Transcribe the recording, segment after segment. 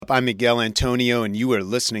I'm Miguel Antonio, and you are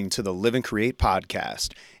listening to the Live and Create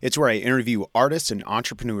podcast. It's where I interview artists and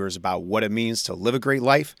entrepreneurs about what it means to live a great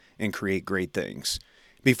life and create great things.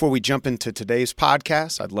 Before we jump into today's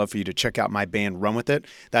podcast, I'd love for you to check out my band Run With It.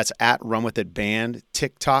 That's at Run With It Band,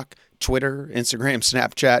 TikTok, Twitter, Instagram,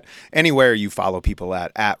 Snapchat, anywhere you follow people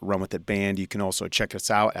at Run With It Band. You can also check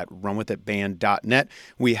us out at runwithitband.net.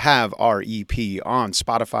 We have our EP on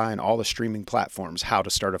Spotify and all the streaming platforms, How to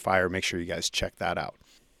Start a Fire. Make sure you guys check that out.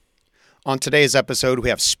 On today's episode, we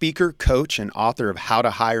have speaker, coach, and author of How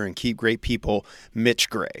to Hire and Keep Great People,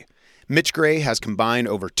 Mitch Gray. Mitch Gray has combined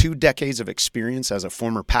over 2 decades of experience as a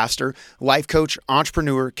former pastor, life coach,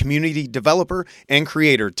 entrepreneur, community developer, and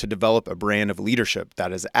creator to develop a brand of leadership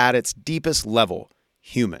that is at its deepest level,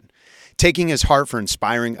 human. Taking his heart for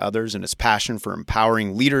inspiring others and his passion for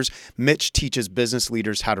empowering leaders, Mitch teaches business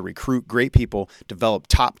leaders how to recruit great people, develop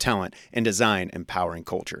top talent, and design empowering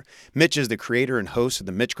culture. Mitch is the creator and host of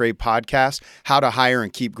the Mitch Gray podcast, How to Hire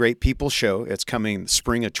and Keep Great People show. It's coming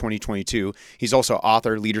spring of 2022. He's also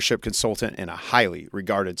author, leadership consultant, and a highly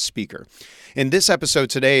regarded speaker. In this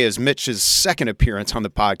episode today is Mitch's second appearance on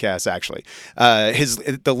the podcast, actually.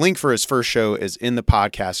 The link for his first show is in the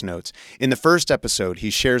podcast notes. In the first episode,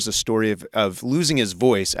 he shares the story of losing his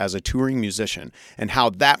voice as a touring musician and how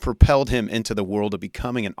that propelled him into the world of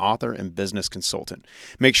becoming an author and business consultant.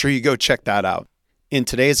 Make sure you go check that out. In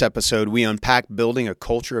today's episode, we unpack building a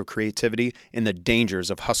culture of creativity and the dangers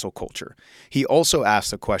of hustle culture. He also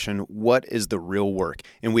asks the question, what is the real work?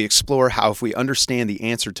 And we explore how if we understand the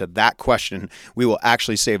answer to that question, we will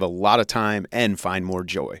actually save a lot of time and find more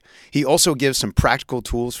joy. He also gives some practical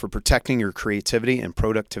tools for protecting your creativity and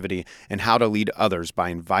productivity and how to lead others by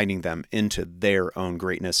inviting them into their own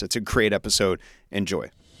greatness. It's a great episode. Enjoy.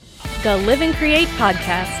 The Live and Create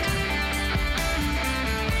podcast.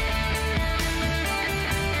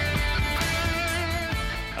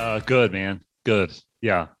 Good, man. Good.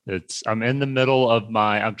 Yeah. I'm in the middle of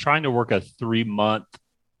I'm trying to work a 3-month,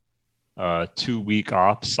 2-week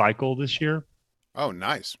off cycle this year. Oh,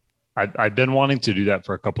 nice. I've been wanting to do that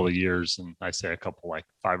for a couple of years, and I say a couple, like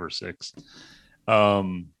 5 or 6.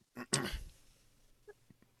 So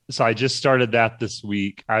I just started that this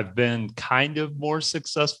week. I've been kind of more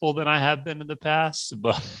successful than I have been in the past,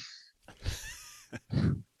 but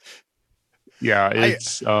yeah,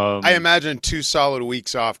 it's. I imagine 2 solid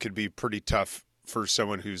weeks off could be pretty tough for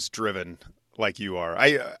someone who's driven like you are.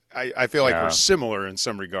 I feel like we're similar in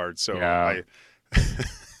some regards. So yeah,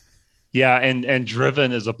 yeah, and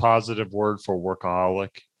driven is a positive word for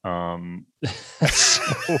workaholic.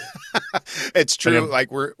 So, it's true.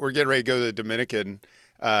 Like we're getting ready to go to the Dominican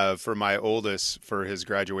for my oldest for his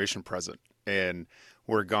graduation present, and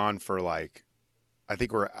we're gone for I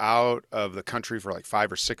think we're out of the country for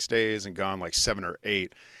 5 or 6 days and gone 7 or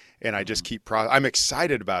 8. And I just keep, I'm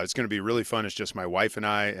excited about it. It's going to be really fun. It's just my wife and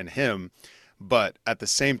I and him. But at the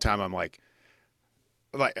same time, I'm like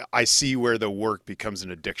I see where the work becomes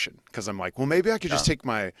an addiction because I'm like, well, maybe I could just take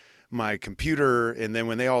my computer and then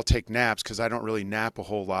when they all take naps, because I don't really nap a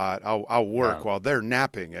whole lot, I'll work while they're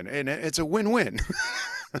napping. And it's a win-win.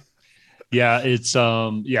 Yeah, it's,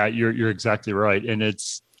 you're exactly right. And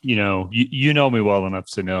it's, you know me well enough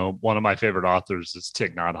to know one of my favorite authors is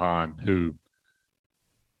Thich Nhat Hanh, who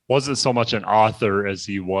wasn't so much an author as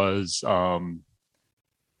he was a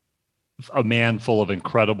man full of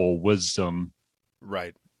incredible wisdom.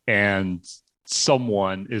 Right. And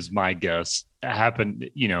someone, is my guess, happened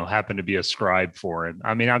to be a scribe for him.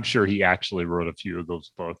 I mean, I'm sure he actually wrote a few of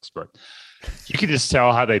those books, but you can just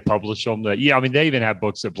tell how they publish them that, they even have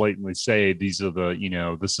books that blatantly say these are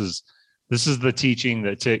the, this is the teaching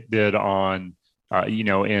that Thich did on,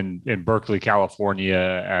 in Berkeley, California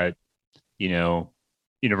at,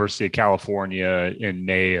 University of California in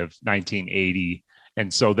May of 1980.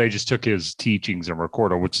 And so they just took his teachings and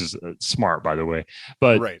recorded, which is smart, by the way.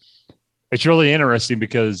 But right. It's really interesting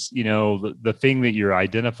because, the thing that you're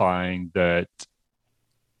identifying that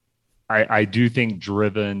I do think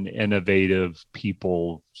driven, innovative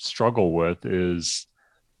people struggle with is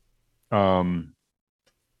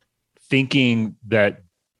thinking that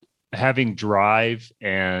having drive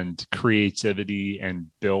and creativity and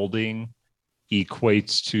building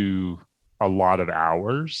equates to a lot of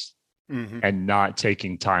hours and not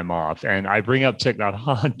taking time off. And I bring up Thich Nhat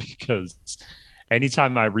Hanh because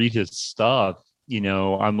anytime I read his stuff,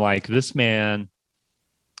 I'm like, this man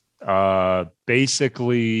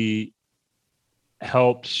basically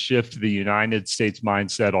helped shift the United States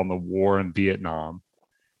mindset on the war in Vietnam.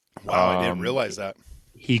 Wow, I didn't realize that.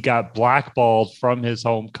 He got blackballed from his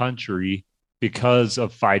home country because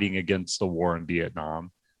of fighting against the war in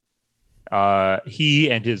Vietnam. he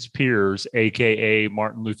and his peers, aka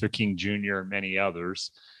Martin Luther King Jr. and many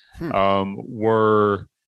others, were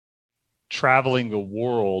traveling the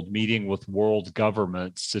world, meeting with world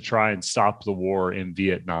governments to try and stop the war in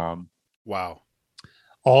Vietnam. Wow.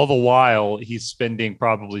 All the while, he's spending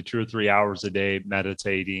probably 2 or 3 hours a day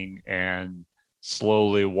meditating and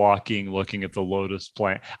slowly walking, looking at the lotus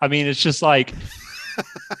plant. I mean, it's just like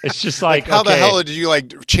how the hell did you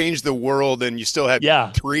like change the world and you still had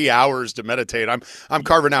 3 hours to meditate? I'm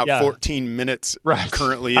carving out 14 minutes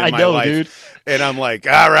currently in my life, dude. And I'm like,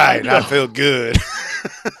 all right, I feel good.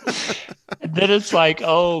 And then it's like,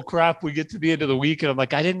 oh crap, we get to the end of the week, and I'm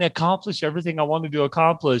like, I didn't accomplish everything I wanted to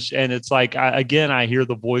accomplish. And it's like, I hear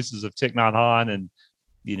the voices of Thich Nhat Hanh and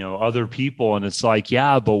other people, and it's like,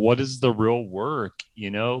 yeah, but what is the real work?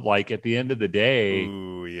 Like at the end of the day,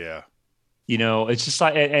 ooh, yeah. It's just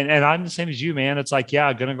like, and I'm the same as you, man. It's like, yeah,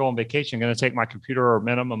 I'm going to go on vacation. I'm going to take my computer or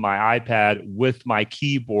minimum my iPad with my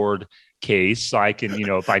keyboard case. So I can,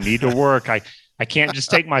 if I need to work, I can't just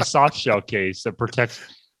take my soft shell case that protects.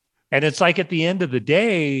 And it's like, at the end of the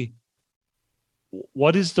day,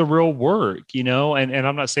 what is the real work, and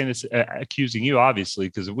I'm not saying this accusing you, obviously,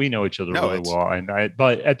 because we know each other really well.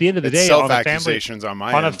 But at the end of the day, self-accusations on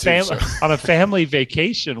a family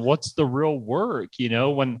vacation, what's the real work,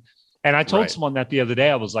 And I told someone that the other day.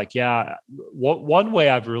 I was like, yeah, one way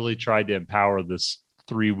I've really tried to empower this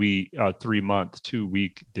 3-month,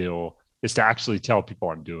 2-week deal is to actually tell people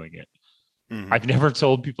I'm doing it. Mm-hmm. I've never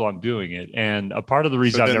told people I'm doing it. And a part of the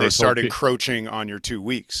reason I've never started encroaching on your 2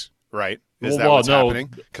 weeks, right? Is that what's happening?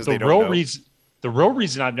 Because they don't know. The real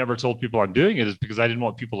reason I've never told people I'm doing it is because I didn't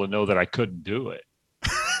want people to know that I couldn't do it.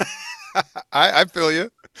 I feel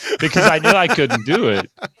you. Because I knew I couldn't do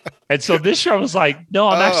it. And so this year I was like, no,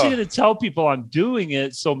 I'm actually going to tell people I'm doing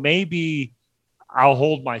it. So maybe I'll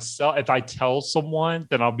hold myself. If I tell someone,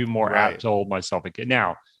 then I'll be more apt to hold myself again.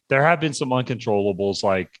 Now, there have been some uncontrollables,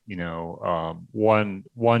 like,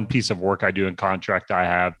 one piece of work I do in contract I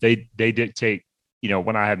have, they dictate,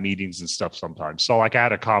 when I have meetings and stuff sometimes. So like I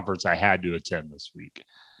had a conference I had to attend this week.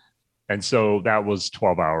 And so that was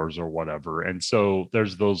 12 hours or whatever. And so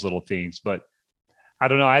there's those little things, but I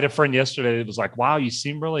don't know. I had a friend yesterday that was like, wow, you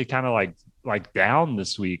seem really kind of like down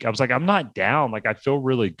this week. I was like, I'm not down. Like, I feel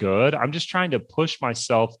really good. I'm just trying to push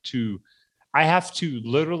myself I have to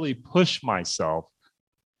literally push myself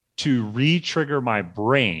to re-trigger my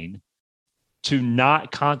brain to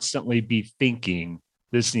not constantly be thinking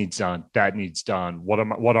this needs done, that needs done.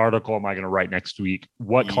 What article am I going to write next week?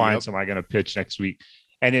 What clients am I going to pitch next week?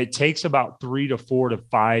 And it takes about 3 to 4 to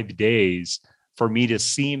 5 days for me to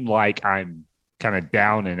seem like I'm kind of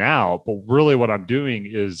down and out, but really what I'm doing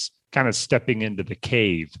is kind of stepping into the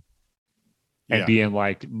cave and being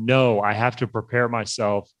like, no, I have to prepare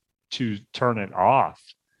myself to turn it off,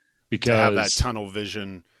 because to have that tunnel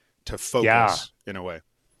vision to focus in a way.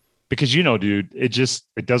 Because, dude,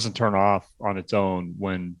 it doesn't turn off on its own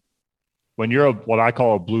when you're what I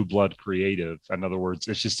call a blue blood creative. In other words,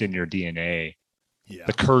 it's just in your DNA. Yeah.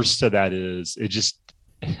 The curse to that is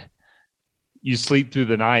you sleep through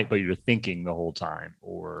the night, but you're thinking the whole time.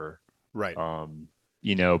 Or, back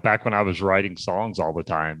when I was writing songs all the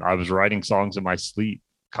time, I was writing songs in my sleep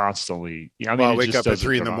constantly. I wake up at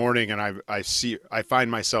 3 in the morning and I find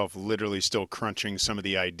myself literally still crunching some of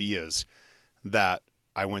the ideas that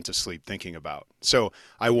I went to sleep thinking about. So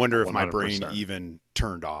I wonder if 100%. My brain even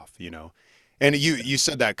turned off, and you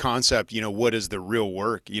said that concept, what is the real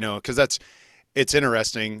work, because it's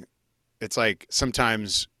interesting. It's like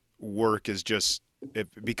sometimes work is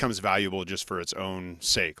it becomes valuable just for its own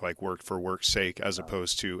sake, like work for work's sake, as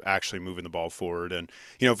opposed to actually moving the ball forward. And,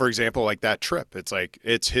 for example, like that trip, it's like,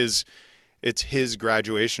 it's his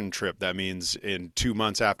graduation trip. That means in 2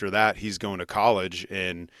 months after that, he's going to college,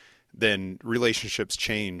 and then relationships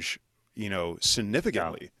change,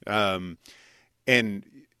 significantly.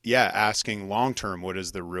 Asking long-term, what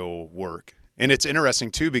is the real work? And it's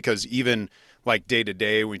interesting too, because even like day to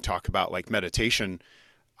day, we talk about like meditation,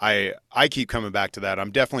 I keep coming back to that. I'm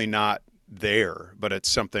definitely not there, but it's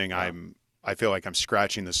something I feel like I'm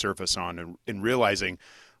scratching the surface on and realizing,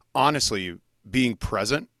 honestly, being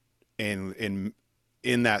present in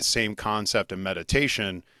that same concept of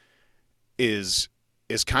meditation is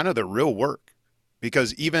kind of the real work.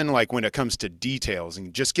 Because even like when it comes to details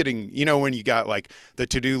and just getting, when you got like the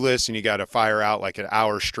to-do list and you got to fire out like an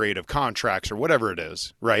hour straight of contracts or whatever it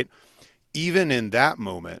is, right? Even in that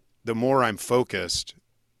moment, the more I'm focused,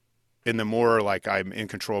 and the more like I'm in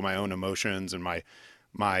control of my own emotions and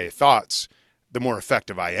my thoughts, the more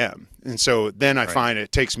effective I am. And so then I find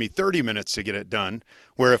it takes me 30 minutes to get it done,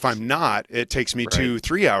 where if I'm not, it takes me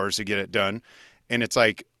 2-3 hours to get it done. And it's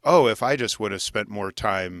like, oh, if I just would have spent more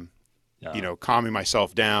time, Yeah. calming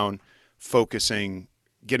myself down, focusing,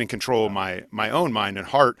 getting control of my own mind and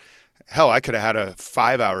heart, hell, I could have had a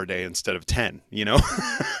 5-hour day instead of 10,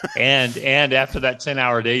 And after that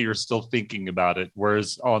 10-hour day, you're still thinking about it.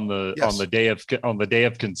 Whereas on the Yes. day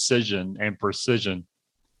of concision and precision,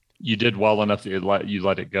 you did well enough that you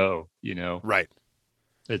let it go. Right.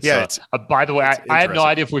 It's Yeah. It's, by the way, it's I have no interesting.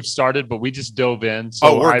 idea if we've started, but we just dove in. Oh,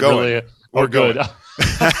 So we're going. we're good.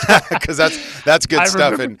 Because that's good I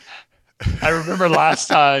stuff. remember, I remember last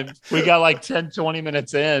time we got like 10, 20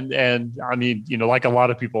 minutes in. And I mean, like a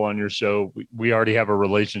lot of people on your show, we already have a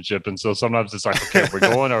relationship. And so sometimes it's like, okay, we're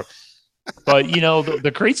going but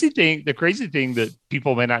the crazy thing that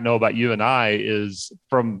people may not know about you and I is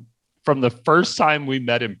from the first time we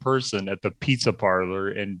met in person at the pizza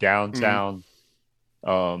parlor in downtown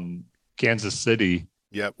Kansas City.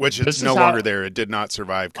 Yeah, which it's no longer there. It did not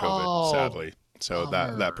survive COVID, sadly. So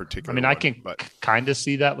that particular. I mean, I can kind of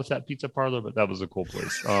see that with that pizza parlor, but that was a cool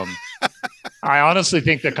place. I honestly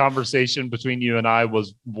think the conversation between you and I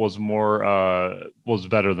was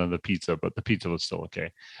better than the pizza, but the pizza was still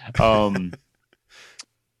okay.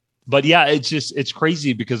 But yeah, it's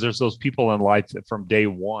crazy because there's those people in life that from day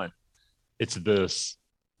one, it's this.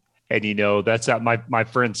 And that's that my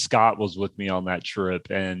friend Scott was with me on that trip,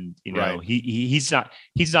 and Right. he's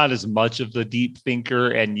not as much of the deep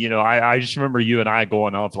thinker. And I just remember you and I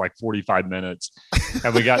going on for like 45 minutes,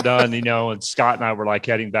 and we got done. And Scott and I were like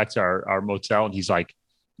heading back to our motel, and he's like,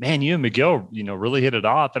 "Man, you and McGill, really hit it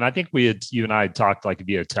off." And I think you and I had talked like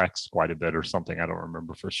via text quite a bit or something. I don't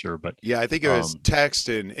remember for sure, but yeah, I think it was text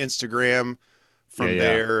and Instagram. From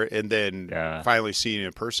there, and then finally seeing it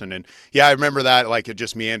in person. And yeah, I remember that, like, it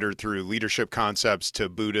just meandered through leadership concepts to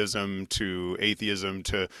Buddhism to atheism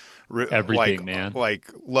to everything, man.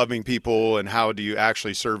 Like loving people and how do you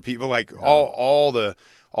actually serve people, like all the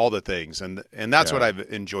things. And that's what I've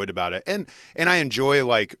enjoyed about it. And I enjoy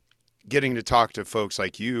like getting to talk to folks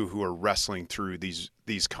like you who are wrestling through these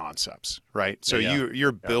concepts, right? So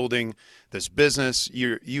you're building this business.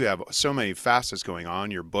 You have so many facets going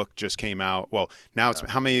on. Your book just came out. Well, now it's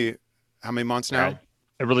how many months now?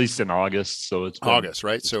 It released in August, so it's August,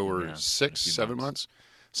 right? So we're 7 months,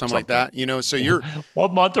 something like that. So you're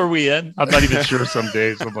what month are we in? I'm not even sure. Some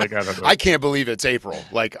days I'm like, I don't know. I can't believe it's April.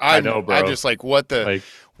 Like I know, bro. I'm just like, what the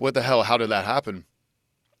hell? How did that happen?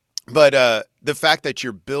 But the fact that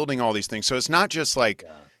you're building all these things, so it's not just like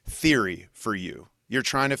theory for you. You're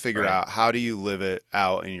trying to figure out how do you live it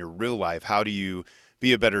out in your real life? How do you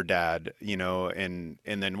be a better dad? And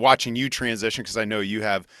then watching you transition, because I know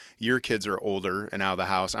your kids are older and out of the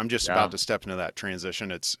house. I'm just about to step into that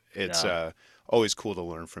transition. It's always cool to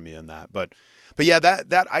learn from you in that. But yeah,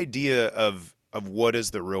 that idea of what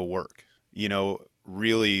is the real work,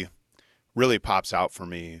 really, really pops out for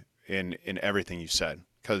me in everything you said.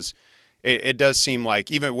 Because it does seem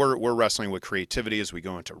like even we're wrestling with creativity as we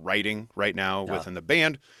go into writing right now within the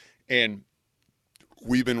band. And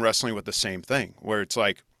we've been wrestling with the same thing where it's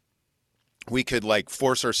like we could like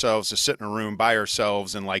force ourselves to sit in a room by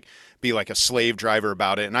ourselves and like be like a slave driver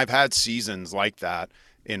about it. And I've had seasons like that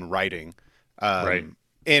in writing.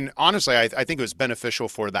 And honestly, I think it was beneficial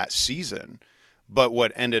for that season. But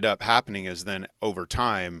what ended up happening is then over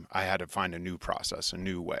time, I had to find a new process, a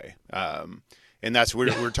new way. And that's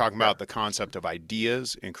we're talking about the concept of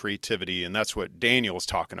ideas and creativity, and that's what Daniel's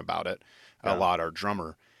talking about it a lot, our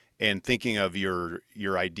drummer, and thinking of your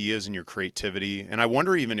ideas and your creativity. And I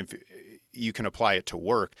wonder even if you can apply it to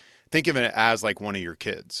work. Think of it as like one of your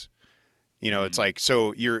kids. It's like,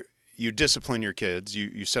 so you discipline your kids,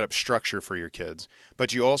 you set up structure for your kids,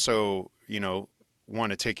 but you also want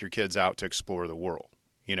to take your kids out to explore the world.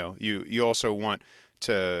 You also want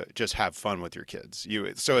to just have fun with your kids.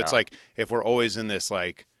 It's like if we're always in this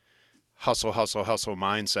like hustle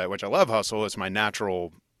mindset, which I love hustle, it's my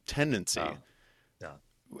natural tendency.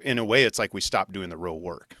 In a way, it's like we stop doing the real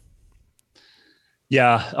work.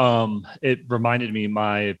 It reminded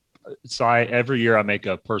me every year I make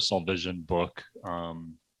a personal vision book.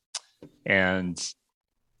 And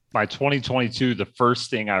my 2022, the first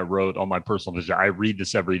thing I wrote on my personal vision, I read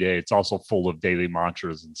this every day. It's also full of daily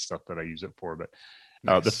mantras and stuff that I use it for. But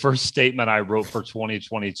nice. The first statement I wrote for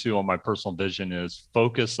 2022 on my personal vision is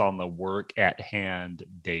focus on the work at hand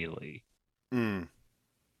daily. And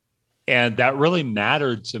that really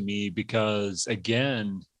mattered to me because,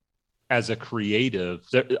 again, as a creative,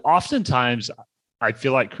 oftentimes I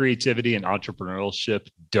feel like creativity and entrepreneurship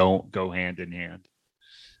don't go hand in hand.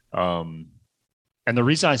 And the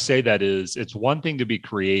reason I say that is it's one thing to be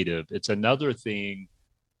creative. It's another thing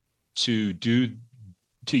to do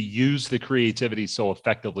to use the creativity so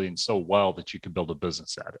effectively and so well that you can build a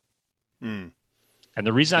business at it. Mm. And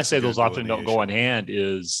the reason I say those often don't go in hand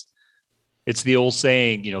is it's the old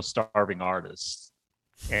saying, starving artists.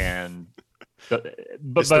 And but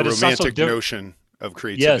it's the romantic notion of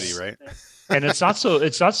creativity, yes. Right? And it's not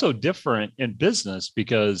so different in business,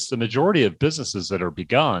 because the majority of businesses that are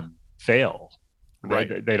begun fail.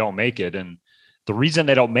 Right. They don't make it. And the reason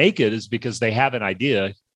they don't make it is because they have an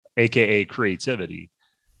idea, AKA creativity,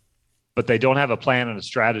 but they don't have a plan and a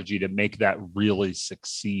strategy to make that really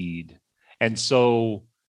succeed. And so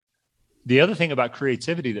the other thing about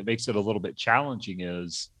creativity that makes it a little bit challenging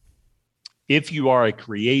is if you are a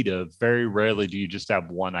creative, very rarely do you just have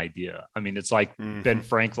one idea. I mean, it's like Ben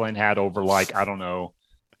Franklin had over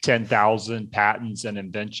 10,000 patents and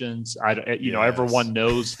inventions. Everyone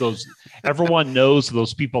knows those. Everyone knows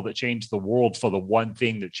those people that changed the world for the one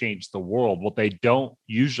thing that changed the world. What they don't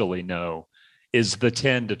usually know is the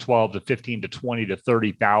 10 to 12 to 15 to 20 to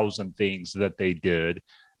 30,000 things that they did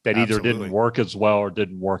that either didn't work as well or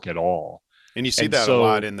didn't work at all. And you see that a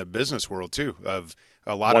lot in the business world too, of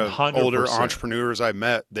a lot 100%. Of older entrepreneurs I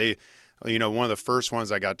met. They, one of the first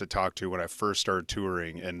ones I got to talk to when I first started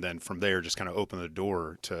touring, and then from there just kind of opened the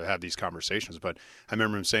door to have these conversations. But I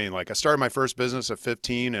remember him saying, I started my first business at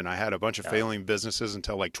 15 and I had a bunch of failing businesses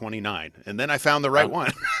until 29. And then I found the right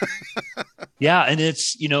one. Yeah. And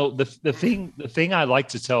it's, the thing I like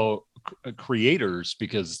to tell creators,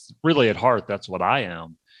 because really at heart, that's what I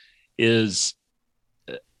am, is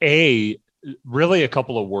really a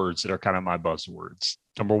couple of words that are kind of my buzzwords.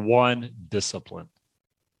 Number one, discipline.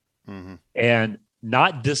 Mm-hmm. And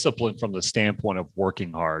not discipline from the standpoint of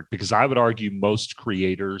working hard, because I would argue most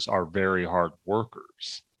creators are very hard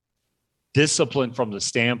workers. Discipline from the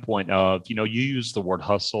standpoint of, you used the word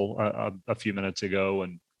hustle a few minutes ago.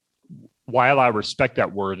 And while I respect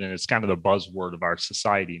that word, and it's kind of the buzzword of our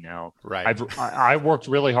society now, right? I worked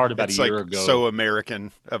really hard about a year ago. So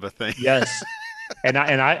American of a thing. Yes. And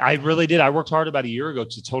I really did. I worked hard about a year ago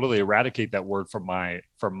to totally eradicate that word from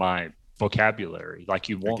my vocabulary.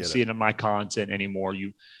 You won't see it in my content anymore.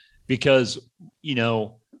 Because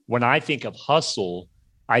when I think of hustle,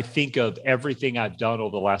 I think of everything I've done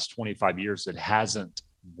over the last 25 years that hasn't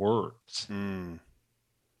worked. Mm.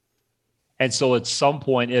 And so at some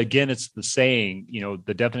point, again, it's the saying,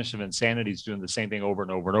 the definition of insanity is doing the same thing over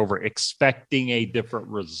and over and over, expecting a different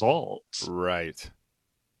result. Right.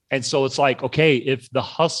 And so it's okay, if the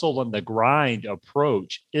hustle and the grind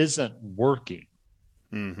approach isn't working,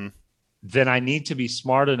 then I need to be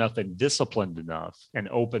smart enough and disciplined enough and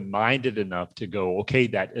open-minded enough to go, okay,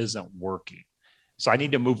 that isn't working. So I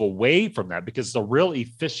need to move away from that, because the real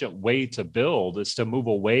efficient way to build is to move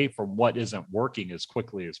away from what isn't working as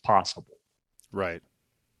quickly as possible. Right.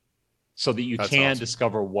 So that you can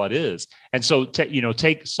discover what is. And so, take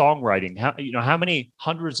songwriting. How many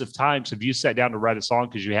hundreds of times have you sat down to write a song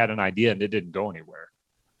because you had an idea and it didn't go anywhere?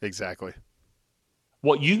 Exactly.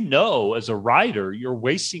 Well, as a writer, you're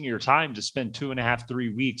wasting your time to spend 2.5,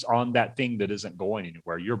 3 weeks on that thing that isn't going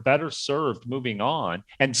anywhere. You're better served moving on.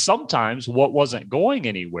 And sometimes what wasn't going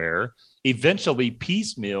anywhere eventually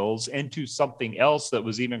piecemeals into something else that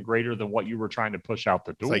was even greater than what you were trying to push out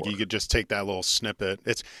the door. It's you could just take that little snippet.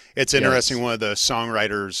 It's interesting. Yes. One of the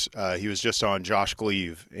songwriters, he was just on Josh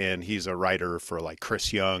Gleave, and he's a writer for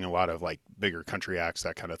Chris Young and a lot of bigger country acts,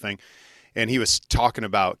 that kind of thing. And he was talking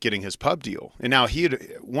about getting his pub deal. And now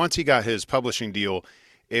once he got his publishing deal,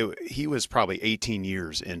 he was probably 18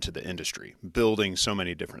 years into the industry, building so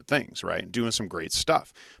many different things, right? Doing some great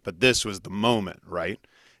stuff. But this was the moment, right?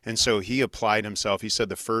 And so he applied himself. He said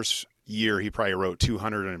the first year he probably wrote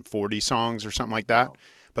 240 songs or something like that. Wow.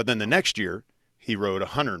 But then the next year he wrote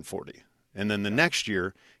 140. And then the next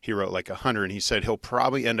year he wrote 100. And he said he'll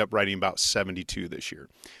probably end up writing about 72 this year.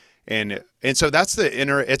 And so that's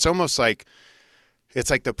it's almost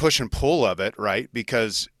it's the push and pull of it, right?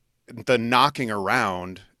 Because the knocking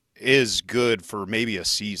around is good for maybe a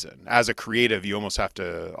season. As a creative, you almost have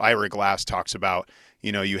to, Ira Glass talks about,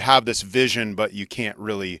 you have this vision, but you can't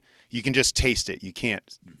really, you can just taste it. You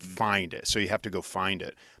can't find it. So you have to go find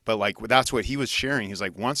it. But that's what he was sharing. He's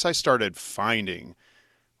once I started finding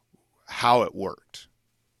how it worked,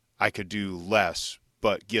 I could do less,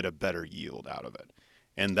 but get a better yield out of it.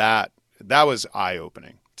 And that was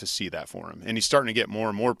eye-opening to see that for him. And he's starting to get more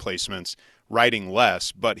and more placements, writing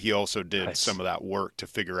less, but he also did some of that work to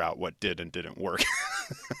figure out what did and didn't work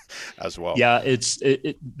as well. Yeah,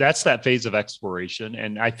 that's that phase of exploration.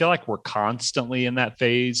 And I feel like we're constantly in that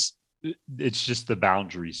phase. It's just the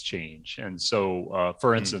boundaries change. And so,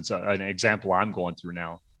 for instance, an example I'm going through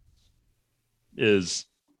now is,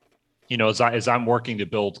 as I'm working to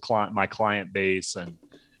build my client base and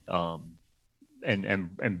um,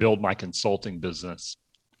 and build my consulting business.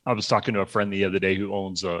 I was talking to a friend the other day who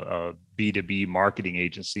owns a B2B marketing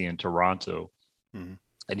agency in Toronto. Mm-hmm.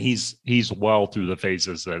 And he's well through the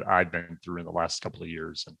phases that I've been through in the last couple of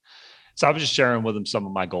years. And so I was just sharing with him some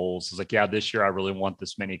of my goals. I was like, yeah, this year I really want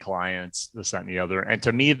this many clients, this, that, and the other. And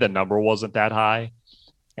to me, the number wasn't that high.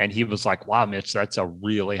 And he was like, wow, Mitch, that's a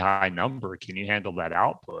really high number. Can you handle that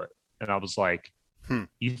output? And I was like,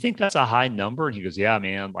 you think that's a high number? And he goes, yeah,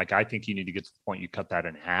 man, like, I think you need to get to the point you cut that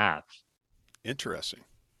in half. Interesting.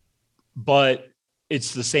 But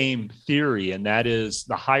it's the same theory. And that is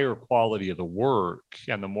the higher quality of the work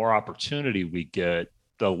and the more opportunity we get,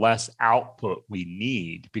 the less output we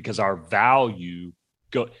need, because our value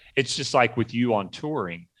it's just like with you on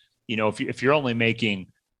touring. You know, if you're only making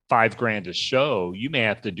 $5,000 a show, you may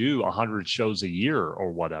have to do 100 shows a year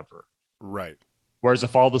or whatever. Right. Whereas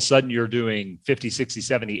if all of a sudden you're doing 50, 60,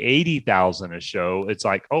 70, 80,000 a show, it's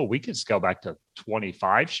like, oh, we can scale back to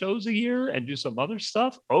 25 shows a year and do some other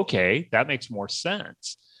stuff. Okay, that makes more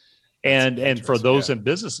sense. And for those in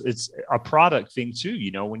business, it's a product thing too.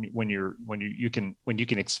 You know, when you can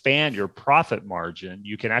expand your profit margin,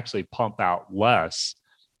 you can actually pump out less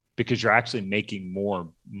because you're actually making more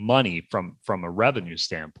money from a revenue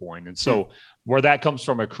standpoint. And so where that comes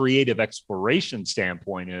from a creative exploration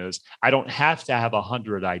standpoint is I don't have to have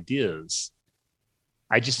 100 ideas.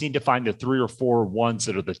 I just need to find the 3 or 4 ones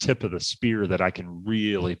that are the tip of the spear that I can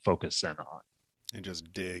really focus in on. And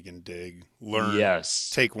just dig and dig, learn.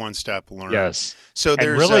 Yes. Take one step, learn. Yes. So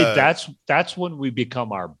there's really that's when we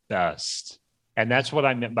become our best. And that's what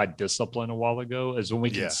I meant by discipline a while ago, is when we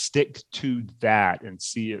can stick to that and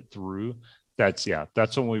see it through. That's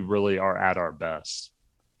when we really are at our best.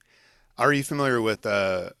 Are you familiar with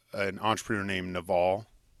an entrepreneur named Naval?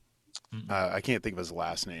 I can't think of his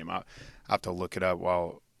last name. I'll have to look it up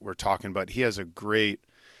while we're talking, but he has a great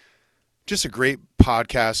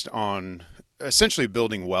podcast on essentially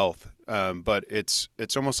building wealth. But it's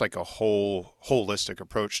almost like a holistic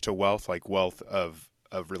approach to wealth, like wealth of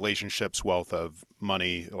relationships, wealth of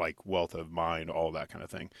money, like wealth of mind, all that kind of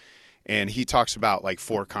thing. And he talks about like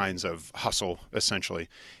 4 kinds of hustle essentially.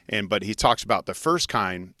 But he talks about the first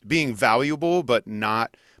kind being valuable, but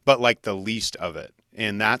like the least of it.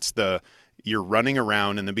 And that's you're running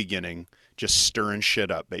around in the beginning, just stirring shit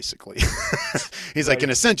up, basically. He's like, in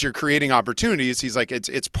a sense, you're creating opportunities. He's like,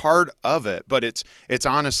 it's part of it, but it's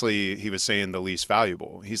honestly, he was saying, the least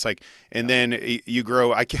valuable. He's like, and then you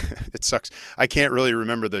grow. It sucks. I can't really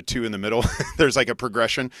remember the 2 in the middle. There's like a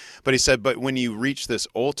progression, but he said, but when you reach this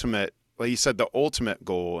ultimate, like he said, the ultimate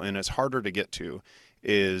goal, and it's harder to get to,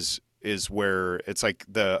 is where it's like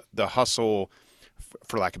the hustle,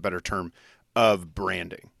 for lack of a better term, of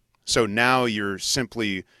branding. So now you're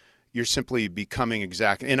simply becoming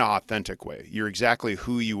exact in an authentic way. You're exactly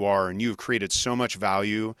who you are, and you've created so much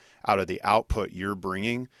value out of the output you're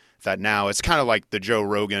bringing that now it's kind of like the Joe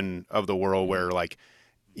Rogan of the world, where, like,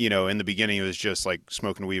 you know, in the beginning it was just like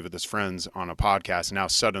smoking weed with his friends on a podcast, and now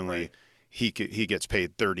suddenly he gets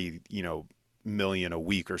paid 30 million a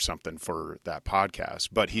week or something for that podcast,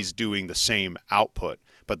 but he's doing the same output,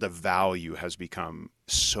 but the value has become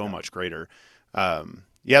so much greater.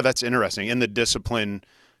 That's interesting. And the discipline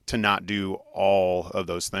to not do all of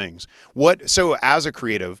those things. So as a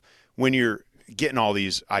creative, when you're getting all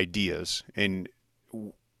these ideas, and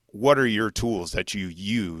what are your tools that you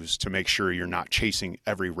use to make sure you're not chasing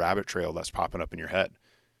every rabbit trail that's popping up in your head?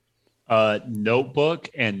 Notebook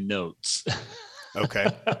and notes. Okay.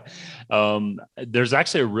 There's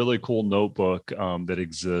actually a really cool notebook that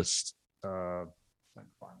exists. I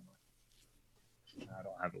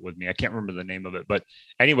don't have it with me. I can't remember the name of it, but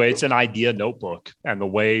anyway, it's an idea notebook. And the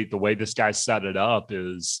way this guy set it up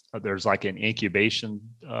is there's like an incubation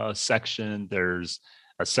section. There's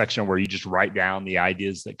a section where you just write down the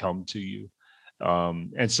ideas that come to you.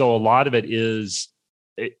 And so a lot of it is,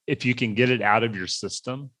 if you can get it out of your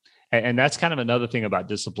system, and that's kind of another thing about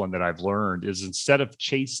discipline that I've learned, is instead of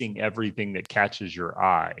chasing everything that catches your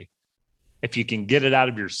eye, if you can get it out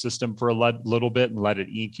of your system for a little bit and let it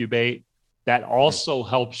incubate, that also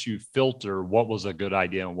helps you filter what was a good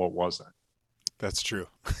idea and what wasn't. That's true.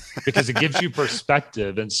 Because it gives you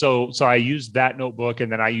perspective. And so I use that notebook,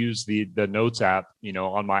 and then I use the notes app,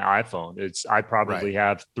 on my iPhone. I probably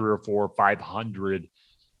have 300 or 400 or 500,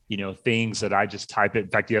 things that I just type it. In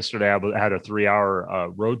fact, yesterday I had a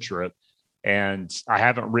 3-hour road trip, and I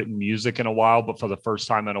haven't written music in a while, but for the first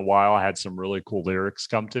time in a while, I had some really cool lyrics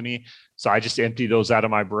come to me. So I just empty those out of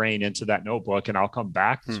my brain into that notebook, and I'll come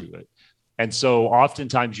back to it. And so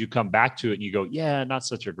oftentimes you come back to it and you go, yeah, not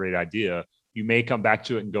such a great idea. You may come back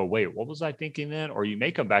to it and go, wait, what was I thinking then? Or you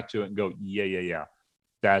may come back to it and go, yeah.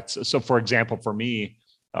 That's so, for example, for me,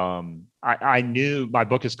 I knew my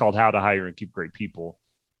book is called How to Hire and Keep Great People.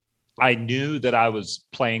 I knew that I was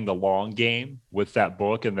playing the long game with that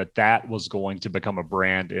book and that was going to become a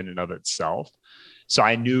brand in and of itself. So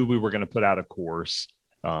I knew we were going to put out a course.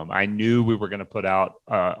 I knew we were going to put out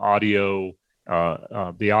the audio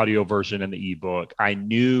version and the ebook. I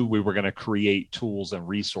knew we were going to create tools and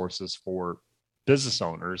resources for business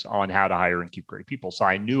owners on how to hire and keep great people. So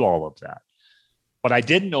I knew all of that. What I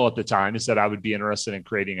didn't know at the time is that I would be interested in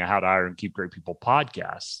creating a How to Hire and Keep Great People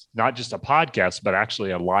podcast, not just a podcast, but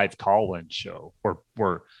actually a live call-in show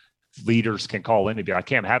where leaders can call in and be like,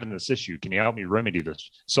 "Hey, I'm having this issue. Can you help me remedy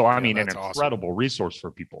this?" So, I mean, an incredible resource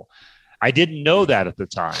for people. I didn't know that at the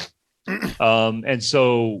time. And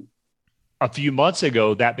so a few months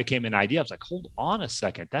ago, that became an idea. I was like, hold on a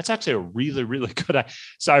second. That's actually a really, really good idea.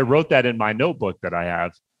 So I wrote that in my notebook that I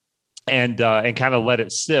have. And kind of let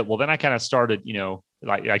it sit. Well, then I kind of started,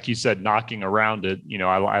 like you said, knocking around it.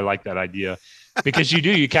 I like that idea because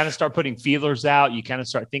you kind of start putting feelers out. You kind of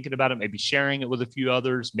start thinking about it, maybe sharing it with a few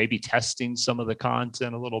others, maybe testing some of the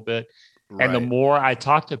content a little bit. Right. And the more I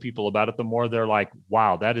talk to people about it, the more they're like,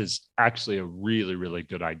 wow, that is actually a really, really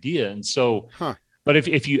good idea. And so, but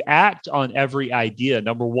if you act on every idea,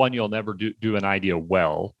 number one, you'll never do an idea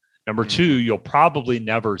well. Number two, you'll probably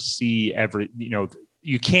never see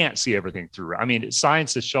you can't see everything through. I mean,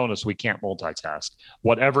 science has shown us we can't multitask.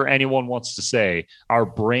 Whatever anyone wants to say, our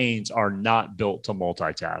brains are not built to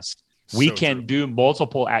multitask. We can do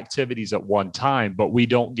multiple activities at one time, but we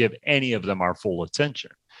don't give any of them our full attention.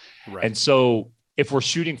 Right. And so if we're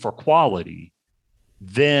shooting for quality,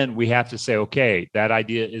 then we have to say, okay, that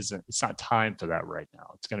idea it's not time for that right now.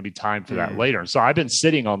 It's going to be time for that later. And so I've been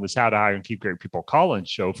sitting on this How to Hire and Keep Great People call-in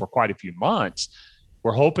show for quite a few months.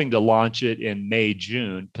 We're hoping to launch it in May,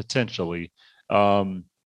 June, potentially.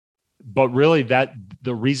 But really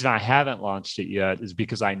the reason I haven't launched it yet is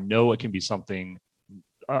because I know it can be something,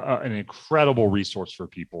 an incredible resource for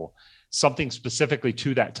people. Something specifically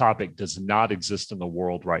to that topic does not exist in the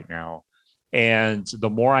world right now. And the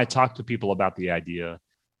more I talk to people about the idea,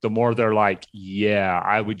 the more they're like, yeah,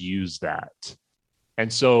 I would use that.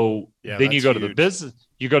 And so then you go to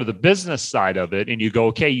the business side of it and you go,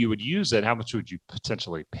 okay, you would use it. How much would you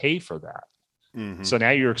potentially pay for that? Mm-hmm. So now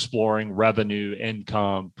you're exploring revenue,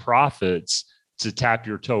 income, profits to tap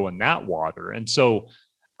your toe in that water. And so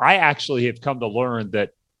I actually have come to learn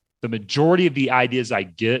that the majority of the ideas I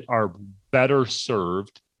get are better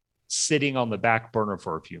served sitting on the back burner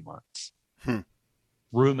for a few months,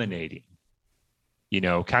 ruminating.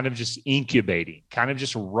 Kind of just incubating, kind of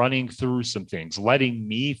just running through some things, letting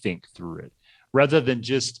me think through it rather than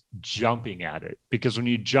just jumping at it. Because when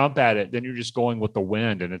you jump at it, then you're just going with the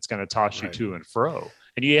wind and it's going to toss you to and fro.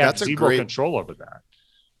 And you have zero control over that.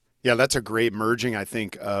 Yeah, that's a great merging, I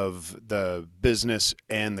think, of the business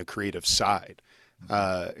and the creative side.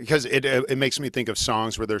 Because it makes me think of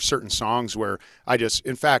songs where there's certain songs where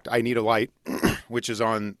in fact, I Need a Light, which is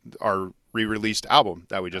on our re-released album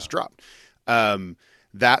that we just dropped.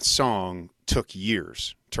 That song took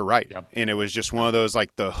years to write. Yep. And it was just one of those,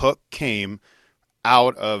 like the hook came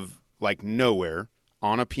out of like nowhere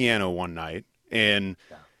on a piano one night. And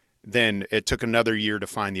then it took another year to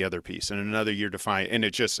find the other piece and another year to find, and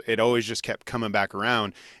it always just kept coming back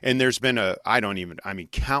around. And there's been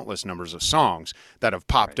countless numbers of songs that have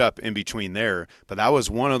popped up in between there, but that was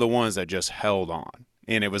one of the ones that just held on.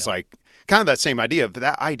 And it was like kind of that same idea, but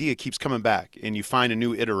that idea keeps coming back and you find a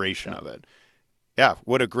new iteration of it. Yeah.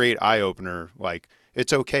 What a great eye opener. Like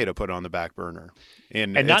it's okay to put on the back burner.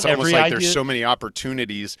 And it's almost like there's so many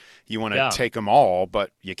opportunities. You want to take them all,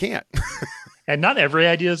 but you can't. And not every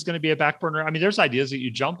idea is going to be a back burner. I mean, there's ideas that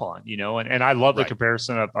you jump on, and I love the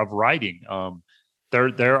comparison of writing.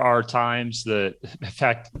 There are times that, in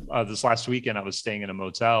fact, this last weekend I was staying in a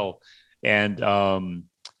motel and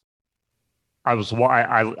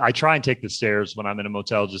I try and take the stairs when I'm in a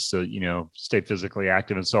motel just to, stay physically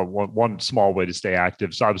active. And so one small way to stay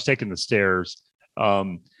active. So I was taking the stairs.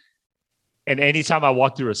 And anytime I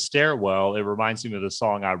walk through a stairwell, it reminds me of the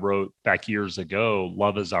song I wrote back years ago,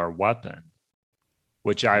 Love Is Our Weapon,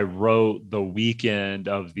 which I wrote the weekend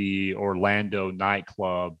of the Orlando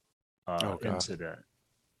nightclub incident.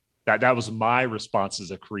 That was my response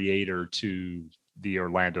as a creator to the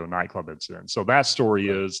Orlando nightclub incident. So that story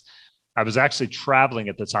is, I was actually traveling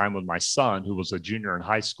at the time with my son, who was a junior in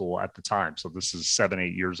high school at the time. So this is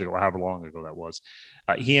 7-8 years ago, however long ago that was.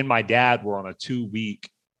 He and my dad were on a 2-week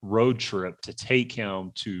road trip to take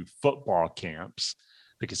him to football camps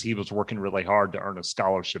because he was working really hard to earn a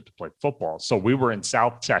scholarship to play football. So we were in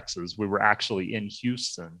South Texas. We were actually in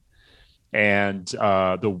Houston. and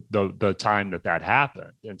the time that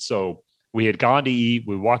happened. And so we had gone to eat.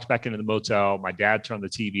 We walked back into the motel. My dad turned the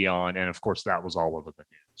TV on, and of course, that was all over the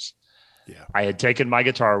news. Yeah. I had taken my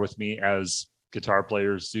guitar with me, as guitar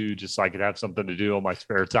players do, just so I could have something to do on my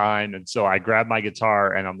spare time. And so I grabbed my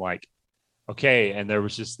guitar, and I'm like, okay. And there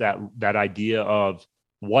was just that idea of,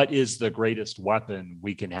 what is the greatest weapon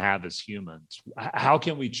we can have as humans? How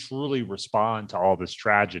can we truly respond to all this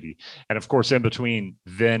tragedy? And of course, in between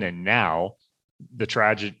then and now, the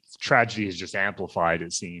tragedy is just amplified,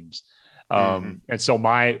 it seems. And so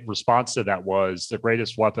my response to that was, the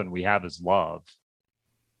greatest weapon we have is love.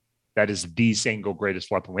 That is the single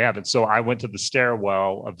greatest weapon we have. And so I went to the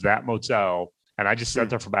stairwell of that motel, and I just sat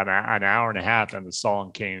there for about an hour and a half, and the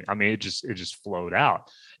song came. I mean, it just flowed out.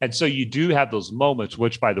 And so you do have those moments,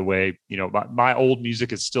 which, by the way, my old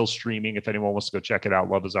music is still streaming. If anyone wants to go check it out,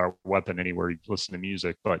 Love Is Our Weapon, anywhere you listen to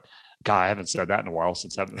music. But God, I haven't said that in a while,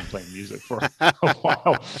 since I haven't been playing music for a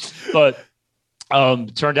while. But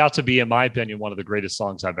turned out to be, in my opinion, one of the greatest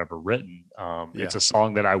songs I've ever written. It's a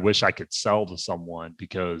song that I wish I could sell to someone,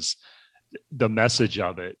 because the message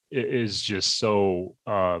of it is just so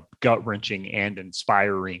gut-wrenching and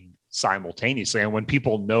inspiring simultaneously. And when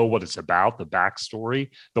people know what it's about, the backstory,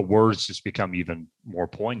 the words just become even more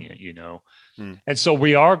poignant, And so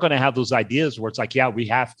we are going to have those ideas where it's like, yeah, we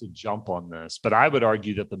have to jump on this. But I would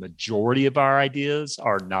argue that the majority of our ideas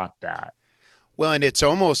are not that. Well, and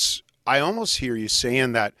I almost hear you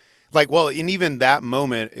saying that, and even that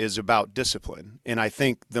moment is about discipline. And I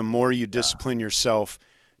think the more you discipline yourself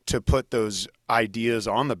to put those ideas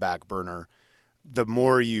on the back burner, the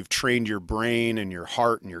more you've trained your brain and your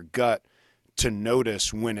heart and your gut to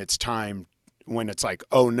notice when it's time, when it's like,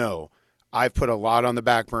 oh no, I've put a lot on the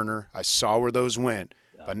back burner. I saw where those went,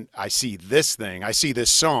 but I see this thing. I see this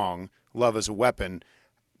song, Love Is a Weapon.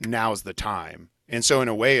 Now's the time. And so in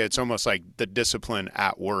a way, it's almost like the discipline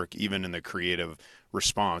at work, even in the creative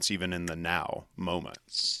response, even in the now moment.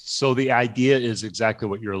 So the idea is exactly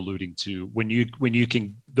what you're alluding to. When you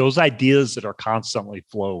can, those ideas that are constantly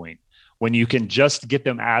flowing, when you can just get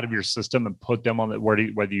them out of your system and put them on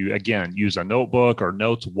whether you, again, use a notebook or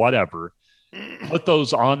notes, whatever, put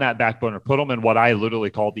those on that back burner, put them in what I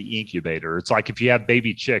literally call the incubator. It's like, if you have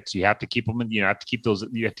baby chicks, you have to keep them in, you have to keep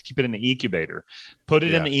it in the incubator, put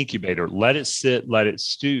it in the incubator, let it sit, let it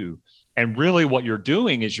stew. And really what you're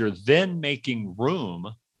doing is you're then making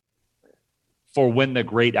room for when the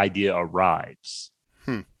great idea arrives.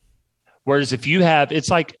 Whereas if you have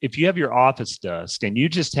your office desk and you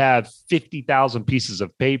just have 50,000 pieces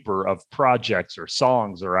of paper of projects or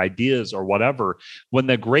songs or ideas or whatever, when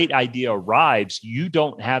the great idea arrives, you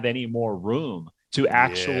don't have any more room to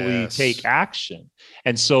actually take action.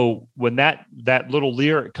 And so when that little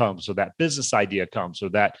lyric comes, or that business idea comes, or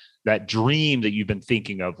that dream that you've been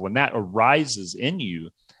thinking of, when that arises in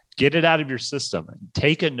you, get it out of your system and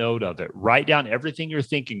take a note of it. Write down everything you're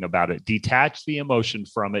thinking about it. Detach the emotion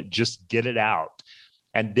from it. Just get it out.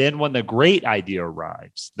 And then when the great idea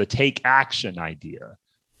arrives, the take action idea,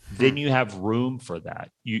 then you have room for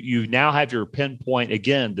that. You now have your pinpoint,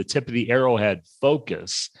 again, the tip of the arrowhead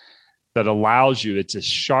focus that allows you, it's as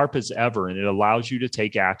sharp as ever, and it allows you to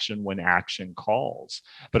take action when action calls.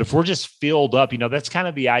 But if we're just filled up, that's kind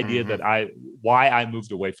of the idea why I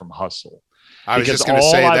moved away from hustle. I was just going to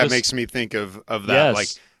say that makes me think of that. Yes. Like,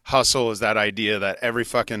 hustle is that idea that every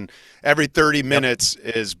 30 minutes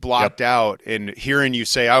is blocked out. And hearing you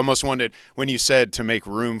say, I almost wanted, when you said to make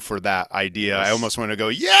room for that idea, I almost want to go,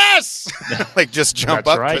 yes, like just jump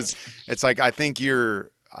up. Right. It's like, I think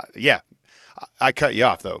you're, I cut you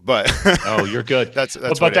off though, but oh, you're good. But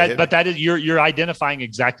that is, you're identifying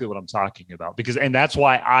exactly what I'm talking about, and that's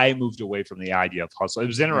why I moved away from the idea of hustle. It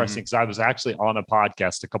was interesting because I was actually on a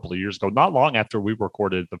podcast a couple of years ago, not long after we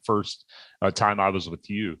recorded the first time I was with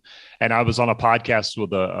you, and I was on a podcast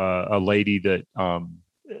with a lady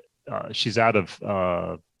that she's out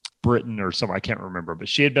of Britain or somewhere, I can't remember, but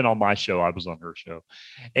she had been on my show. I was on her show,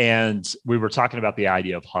 and we were talking about the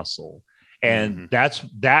idea of hustle. And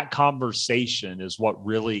that conversation is what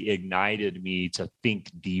really ignited me to think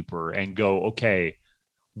deeper and go, okay,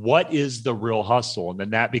 what is the real hustle? And then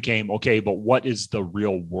that became, okay, but what is the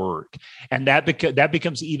real work? And that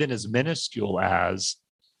becomes even as minuscule as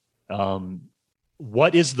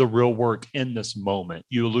what is the real work in this moment?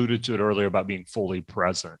 You alluded to it earlier about being fully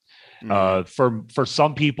present. For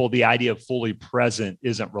some people, the idea of fully present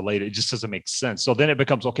isn't related. It just doesn't make sense. So then it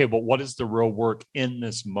becomes, okay, but what is the real work in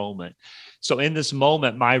this moment? So in this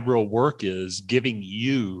moment, my real work is giving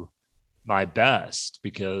you my best,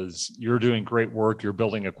 because you're doing great work. You're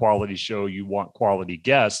building a quality show. You want quality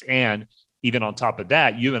guests, and even on top of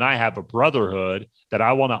that, you and I have a brotherhood that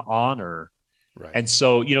I want to honor. Right. And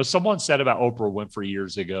so, someone said about Oprah Winfrey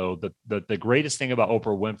years ago that the greatest thing about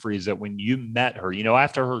Oprah Winfrey is that when you met her,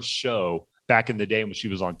 after her show back in the day when she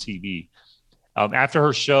was on TV, after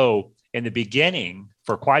her show in the beginning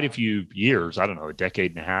for quite a few years, I don't know, a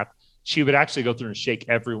decade and a half, she would actually go through and shake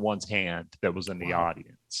everyone's hand that was in the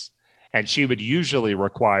audience. And she would usually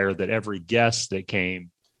require that every guest that came,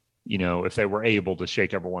 if they were able to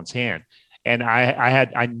shake everyone's hand. And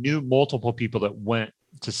I knew multiple people that went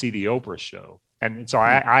to see the Oprah show. And so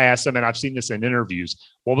I asked them, and I've seen this in interviews,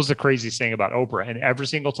 what was the craziest thing about Oprah? And every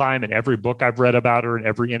single time in every book I've read about her and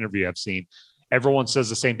every interview I've seen, everyone says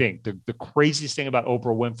the same thing. The craziest thing about Oprah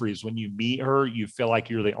Winfrey is when you meet her, you feel like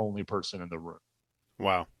you're the only person in the room.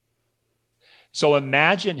 Wow. So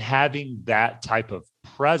imagine having that type of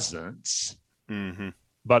presence,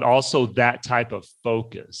 but also that type of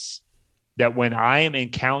focus, that when I am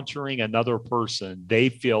encountering another person, they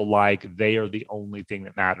feel like they are the only thing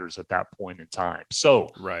that matters at that point in time. So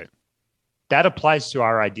right. That applies to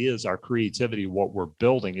our ideas, our creativity. What we're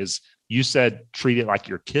building is, you said, treat it like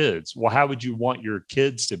your kids. Well, how would you want your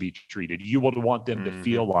kids to be treated? You would want them to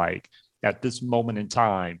feel like at this moment in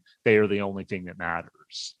time, they are the only thing that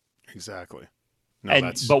matters. Exactly.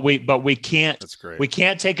 No, but we can't, that's great. We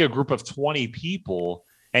can't take a group of 20 people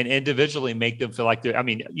and individually make them feel like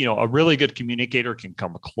a really good communicator can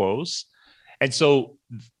come close. And so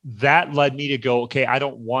that led me to go, okay, I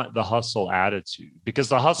don't want the hustle attitude, because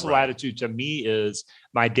the hustle attitude to me is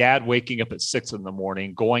my dad waking up at 6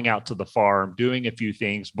 a.m, going out to the farm, doing a few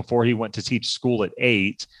things before he went to teach school at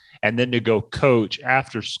 8, and then to go coach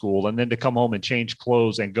after school, and then to come home and change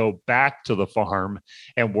clothes and go back to the farm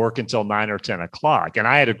and work until 9 or 10 o'clock. And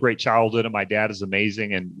I had a great childhood, and my dad is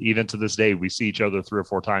amazing. And even to this day, we see each other 3 or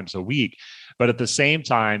 4 times a week. But at the same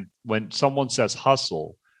time, when someone says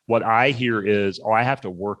hustle, what I hear is, I have to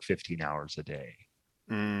work 15 hours a day.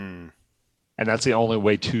 And that's the only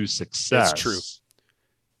way to success. It's true.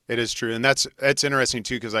 It is true. And that's interesting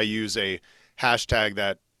too, because I use a hashtag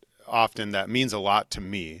that often that means a lot to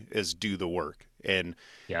me, is do the work.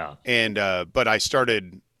 But I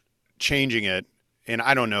started changing it, and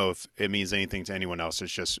I don't know if it means anything to anyone else.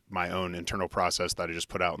 It's just my own internal process that I just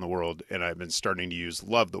put out in the world. And I've been starting to use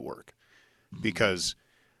love the work, because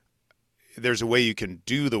there's a way you can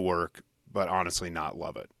do the work, but honestly not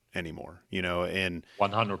love it anymore, and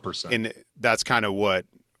 100%. And that's kind of what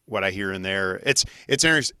I hear in there. It's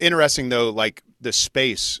interesting though, like the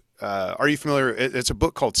space. Are you familiar? It's a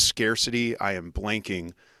book called Scarcity. I am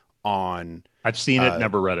blanking on. I've seen it,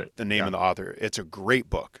 never read it. The name of the author. It's a great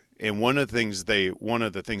book. And one of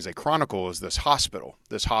the things they chronicle is this hospital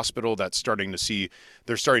that's starting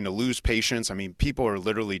to lose patients. I mean, people are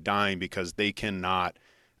literally dying because they cannot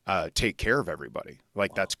take care of everybody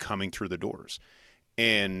that's coming through the doors.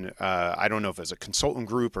 And I don't know if it's a consultant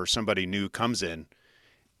group or somebody new comes in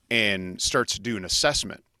and starts to do an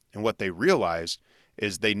assessment. And what they realized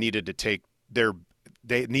is they needed to keep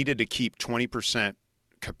 20%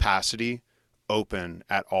 capacity open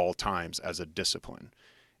at all times as a discipline.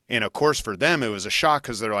 And of course, for them, it was a shock,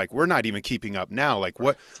 because they're like, we're not even keeping up now. Like,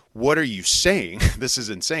 what are you saying? This is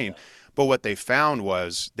insane. But what they found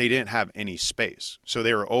was they didn't have any space. So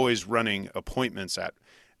they were always running appointments at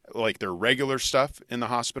their regular stuff in the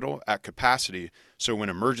hospital at capacity. So when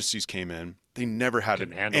emergencies came in, they never had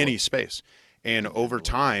any space. And over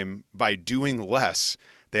time, by doing less,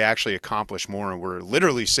 they actually accomplished more, and were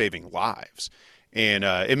literally saving lives. And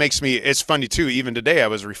it's funny too, even today I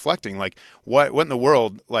was reflecting, what in the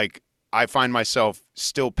world, I find myself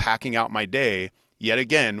still packing out my day yet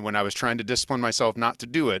again when I was trying to discipline myself not to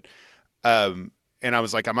do it. And I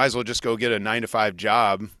was like, I might as well just go get a 9-to-5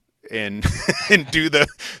 job and and do the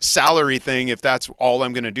salary thing if that's all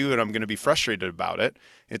I'm going to do, and I'm going to be frustrated about it.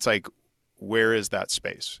 It's like, where is that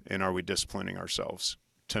space? And are we disciplining ourselves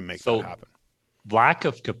to make that happen? Lack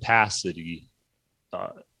of capacity,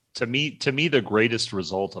 to me, the greatest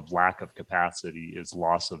result of lack of capacity is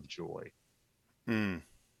loss of joy.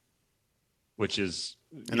 Which is,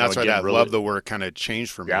 and that's why that love the work kind of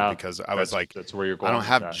changed for me, because I was like, that's where you're going. I don't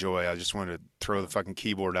have joy. I just want to throw the fucking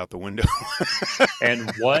keyboard out the window.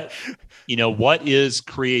 And what is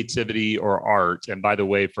creativity or art? And by the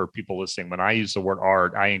way, for people listening, when I use the word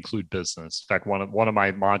art, I include business. In fact, one of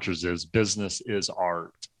my mantras is business is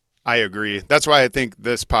art. I agree. That's why I think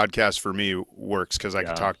this podcast for me works, because I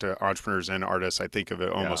can talk to entrepreneurs and artists. I think of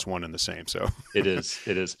it almost one and the same. So it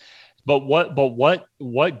is. But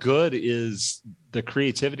what good is the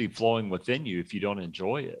creativity flowing within you if you don't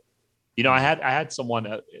enjoy it? I had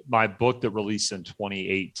someone, my book that released in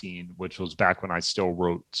 2018, which was back when I still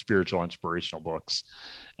wrote spiritual inspirational books.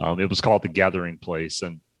 It was called The Gathering Place.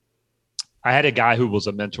 And I had a guy who was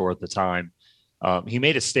a mentor at the time. He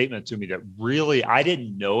made a statement to me that really, I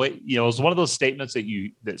didn't know it. It was one of those statements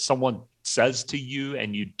that someone says to you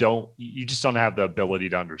and you just don't have the ability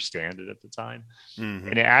to understand it at the time. Mm-hmm.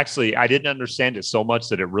 And I didn't understand it so much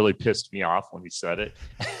that it really pissed me off when he said it.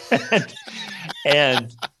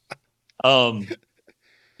 and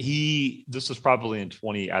this was probably in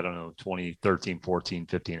 2013, 14,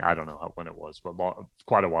 15. I don't know when it was, but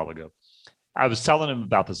quite a while ago. I was telling him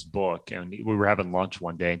about this book, and we were having lunch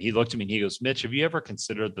one day, and he looked at me and he goes, Mitch, have you ever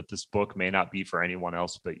considered that this book may not be for anyone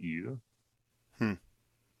else but you? And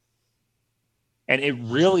it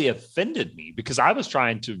really offended me because I was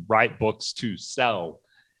trying to write books to sell,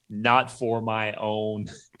 not for my own.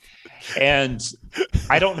 And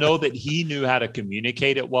I don't know that he knew how to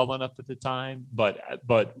communicate it well enough at the time, but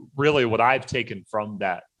really what I've taken from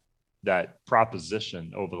that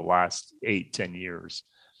proposition over the last 8-10 years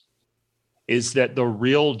is that the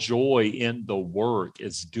real joy in the work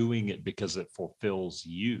is doing it because it fulfills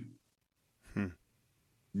you,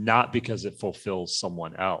 not because it fulfills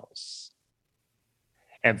someone else.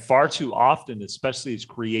 And far too often, especially as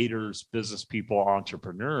creators, business people,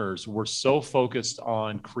 entrepreneurs, we're so focused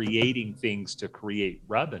on creating things to create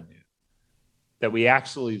revenue that we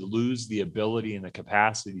actually lose the ability and the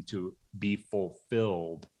capacity to be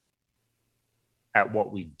fulfilled at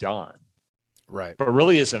what we've done. Right. But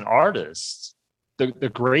really, as an artist,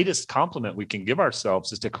 the greatest compliment we can give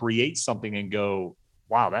ourselves is to create something and go,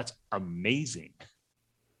 wow, that's amazing.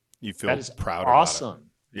 You feel proud awesome. About it.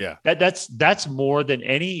 Yeah. That's more than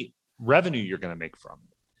any revenue you're going to make from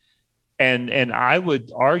it. And I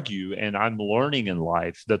would argue, and I'm learning in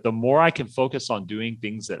life, that the more I can focus on doing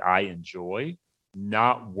things that I enjoy,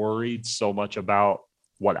 not worried so much about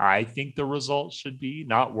what I think the results should be,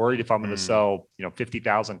 not worried if I'm going to sell,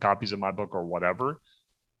 50,000 copies of my book or whatever.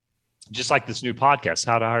 Just like this new podcast,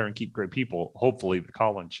 How to Hire and Keep Great People, hopefully the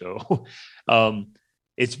Colin Show.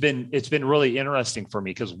 It's been really interesting for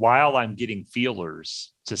me because while I'm getting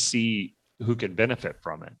feelers to see who can benefit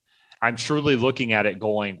from it, I'm truly looking at it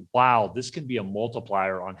going, wow, this can be a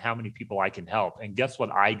multiplier on how many people I can help. And guess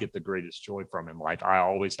what I get the greatest joy from in life? I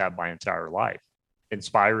always have my entire life.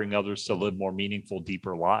 Inspiring others to live more meaningful,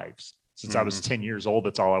 deeper lives. Since I was 10 years old,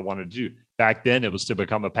 that's all I wanted to do. Back then, it was to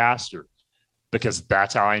become a pastor because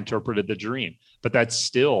that's how I interpreted the dream. But that's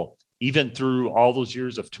still, even through all those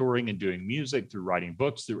years of touring and doing music, through writing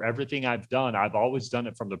books, through everything I've done, I've always done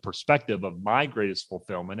it from the perspective of my greatest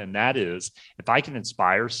fulfillment. And that is, if I can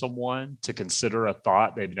inspire someone to consider a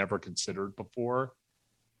thought they've never considered before,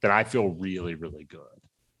 then I feel really, really good.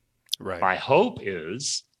 Right. My hope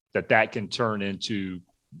is that can turn into,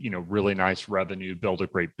 really nice revenue, build a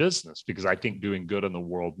great business, because I think doing good in the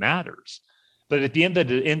world matters. But at the end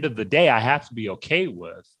of the day, I have to be okay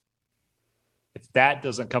with, if that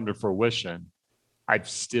doesn't come to fruition, I've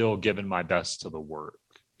still given my best to the work,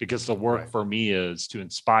 because the work for me is to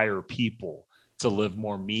inspire people to live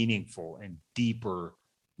more meaningful and deeper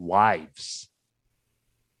lives.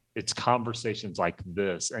 It's conversations like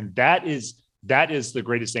this. And that is the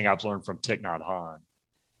greatest thing I've learned from Thich Nhat Hanh.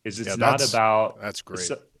 It's not about, that's great.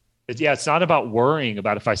 It's not about worrying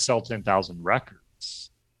about if I sell 10,000 records.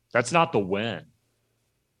 That's not the win.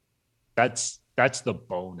 That's the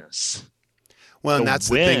bonus. Well, and that's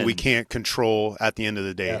the thing we can't control at the end of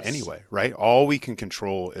the day anyway, right? All we can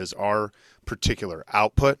control is our particular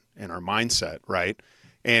output and our mindset, right?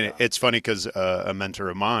 And it's funny because a mentor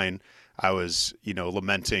of mine, I was,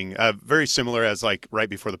 lamenting, very similar as like right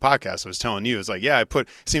before the podcast, I was telling you, it's like,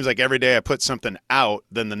 seems like every day I put something out,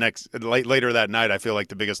 then the later that night, I feel like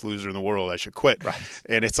the biggest loser in the world. I should quit. Right.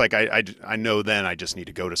 And it's like, I know then I just need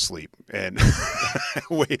to go to sleep and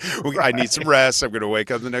I need some rest. I'm going to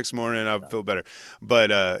wake up the next morning and I'll feel better.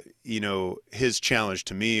 But, his challenge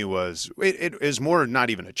to me was, it is more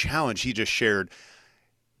not even a challenge. He just shared,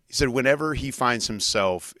 he said, whenever he finds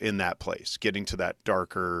himself in that place, getting to that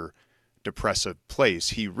darker, depressive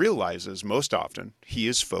place, he realizes most often he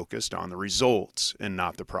is focused on the results and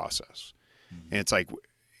not the process. And it's like,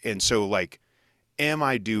 and so like,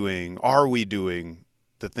 are we doing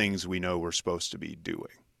the things we know we're supposed to be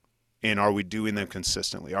doing? And are we doing them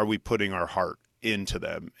consistently? Are we putting our heart into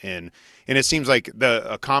them? And it seems like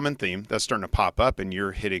a common theme that's starting to pop up, and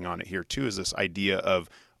you're hitting on it here too, is this idea of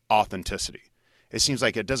authenticity. It seems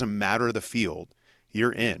like it doesn't matter the field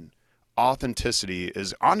you're in. Authenticity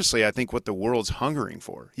is honestly, I think, what the world's hungering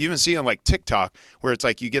for. You even see on like TikTok where it's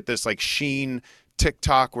like you get this like sheen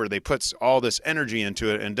TikTok where they put all this energy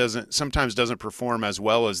into it and sometimes doesn't perform as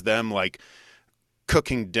well as them like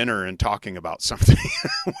cooking dinner and talking about something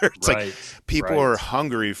where it's like people are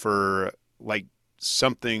hungry for like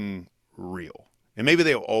something real. And maybe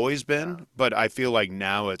they've always been, but I feel like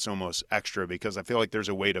now it's almost extra because I feel like there's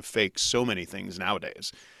a way to fake so many things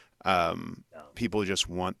nowadays. People just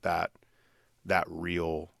want that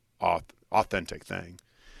real, authentic thing.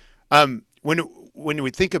 When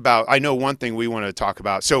we think about, I know one thing we want to talk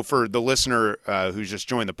about. So for the listener who's just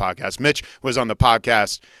joined the podcast, Mitch was on the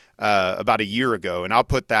podcast about a year ago, and I'll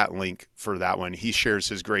put that link for that one. He shares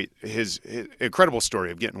his incredible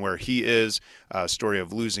story of getting where he is, a story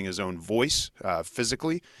of losing his own voice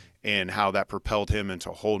physically, and how that propelled him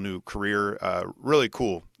into a whole new career. Really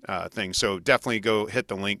cool thing. So definitely go hit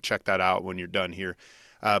the link, check that out when you're done here.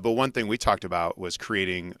 But one thing we talked about was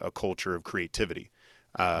creating a culture of creativity.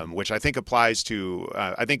 Which I think applies to,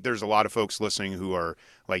 I think there's a lot of folks listening who are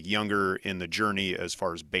like younger in the journey as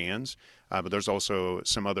far as bands, but there's also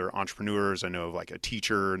some other entrepreneurs I know of, like a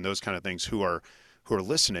teacher and those kind of things who are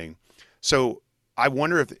listening. So I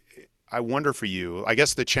wonder for you, I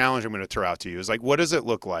guess the challenge I'm going to throw out to you is like, what does it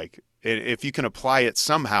look like if you can apply it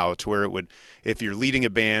somehow to where it would, if you're leading a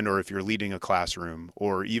band or if you're leading a classroom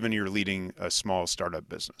or even you're leading a small startup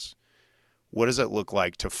business, what does it look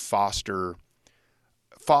like to foster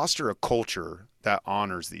a culture that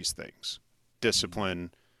honors these things,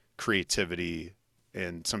 discipline, creativity,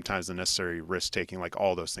 and sometimes the necessary risk taking, like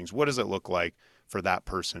all those things? What does it look like for that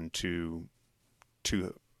person to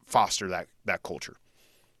foster that culture?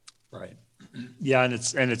 Right. Yeah. And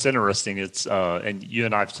it's interesting. It's, and you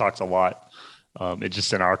and I've talked a lot, it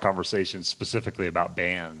just in our conversations specifically about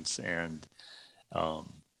bands, and,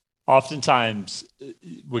 oftentimes,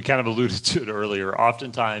 we kind of alluded to it earlier,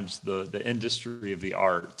 oftentimes the industry of the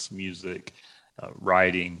arts, music,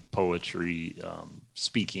 writing, poetry,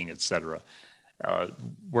 speaking, etc.,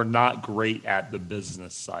 we're not great at the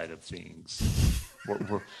business side of things.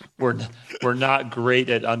 We're not great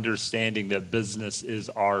at understanding that business is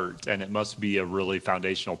art, and it must be a really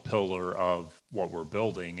foundational pillar of what we're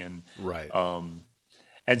building. And right.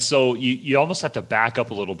 And so you almost have to back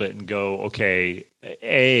up a little bit and go, okay,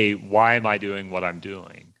 why am I doing what I'm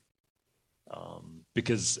doing?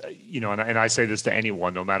 Because, and I say this to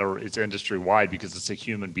anyone, no matter it's industry wide, because it's a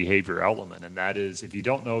human behavior element. And that is, if you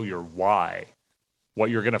don't know your why, what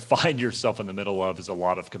you're going to find yourself in the middle of is a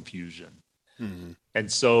lot of confusion. Mm-hmm. And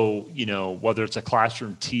so, whether it's a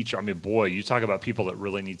classroom teacher, I mean, boy, you talk about people that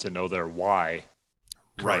really need to know their why.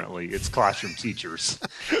 Currently, it's classroom teachers.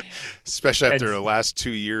 Especially after the last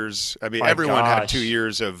 2 years. I mean, everyone had 2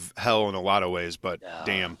 years of hell in a lot of ways, but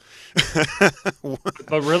damn.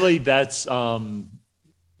 But really, that's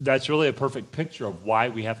really a perfect picture of why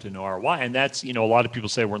we have to know our why. And that's, a lot of people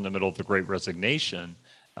say we're in the middle of the Great Resignation.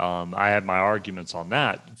 I have my arguments on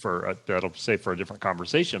that that'll say for a different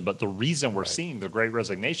conversation. But the reason we're seeing the Great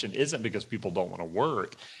Resignation isn't because people don't want to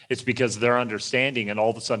work. It's because they're understanding and all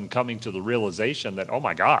of a sudden coming to the realization that, oh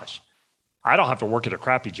my gosh, I don't have to work at a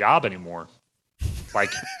crappy job anymore. Like,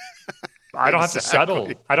 I don't have to settle.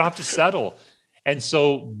 I don't have to settle. And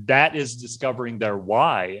so that is discovering their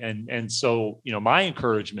why. And so, my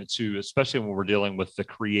encouragement too, especially when we're dealing with the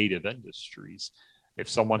creative industries, if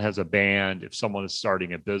someone has a band, if someone is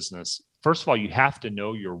starting a business, first of all, you have to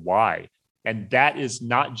know your why. And that is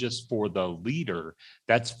not just for the leader,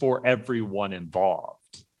 that's for everyone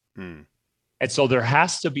involved. Mm. And so there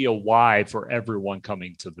has to be a why for everyone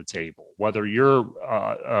coming to the table, whether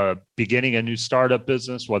you're beginning a new startup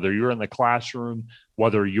business, whether you're in the classroom,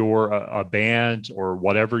 whether you're a band or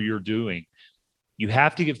whatever you're doing. You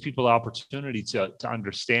have to give people the opportunity to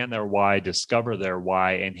understand their why, discover their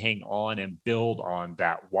why, and hang on and build on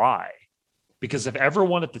that why. Because if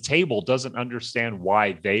everyone at the table doesn't understand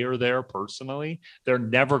why they are there personally, they're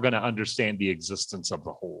never going to understand the existence of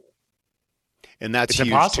the whole. And that's huge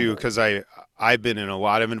impossible. Too, because I've been in a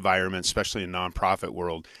lot of environments, especially in nonprofit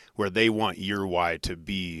world, where they want your why to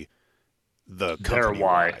be the company their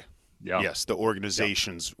why. Yeah. Yes, the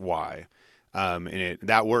organization's why. And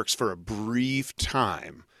that works for a brief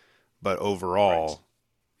time, but overall,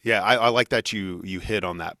 I like that you hit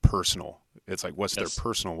on that personal. It's like, what's their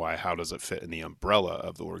personal why? How does it fit in the umbrella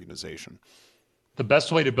of the organization? The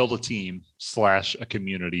best way to build a team / a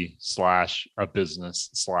community / a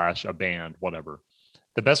business / a band, whatever.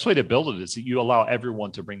 The best way to build it is that you allow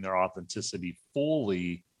everyone to bring their authenticity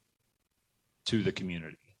fully to the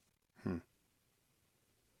community.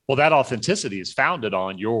 Well, that authenticity is founded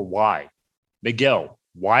on your why. Miguel,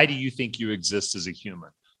 why do you think you exist as a human?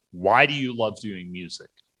 Why do you love doing music?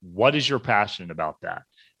 What is your passion about that?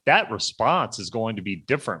 that response is going to be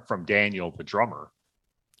different from Daniel, the drummer,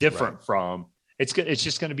 different from it's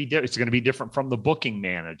just going to be it's going to be different from the booking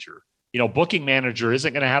manager. Booking manager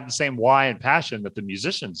isn't going to have the same why and passion that the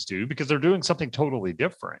musicians do because they're doing something totally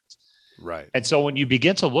different. Right. And so when you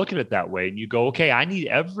begin to look at it that way and you go, okay, I need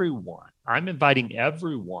everyone. I'm inviting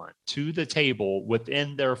everyone to the table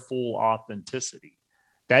within their full authenticity.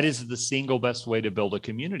 That is the single best way to build a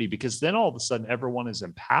community, because then all of a sudden everyone is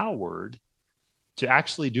empowered to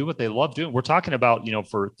actually do what they love doing. We're talking about,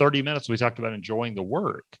 for 30 minutes, we talked about enjoying the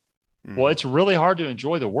work. Well, it's really hard to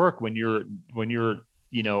enjoy the work when you're,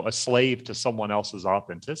 a slave to someone else's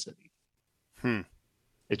authenticity.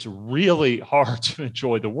 It's really hard to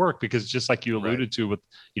enjoy the work because, just like you alluded to with,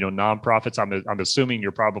 nonprofits, I'm assuming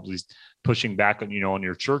you're probably pushing back on, on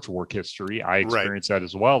your church work history. I experienced that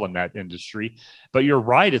as well in that industry. But you're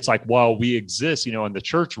right. It's like, well, we exist, in the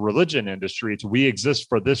church religion industry. We exist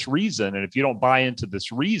for this reason. And if you don't buy into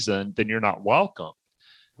this reason, then you're not welcome.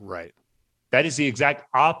 Right. That is the exact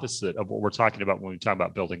opposite of what we're talking about when we talk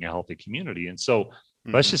about building a healthy community. And so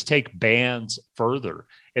let's just take bands further.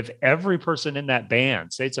 If every person in that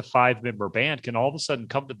band, say it's a 5-member band, can all of a sudden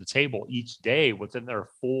come to the table each day within their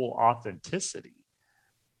full authenticity,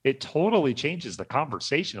 it totally changes the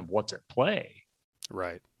conversation of what's at play.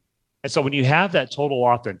 Right. And so when you have that total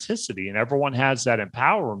authenticity and everyone has that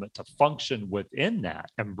empowerment to function within that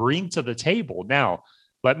and bring to the table. Now,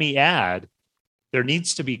 let me add, there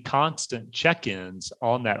needs to be constant check-ins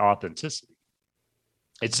on that authenticity.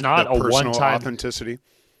 It's not a one-time authenticity.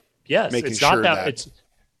 Yes, Making it's not sure that.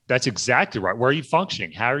 That's exactly right. Where are you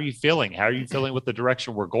functioning? How are you feeling? How are you feeling with the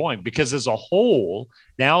direction we're going? Because as a whole,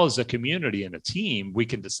 now as a community and a team, we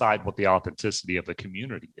can decide what the authenticity of the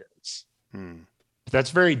community is. But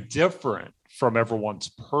that's very different from everyone's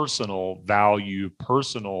personal value,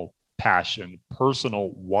 personal passion, personal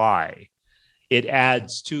why. It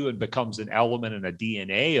adds to and becomes an element and a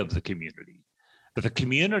DNA of the community. But the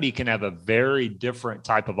community can have a very different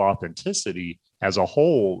type of authenticity as a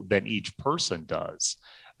whole than each person does.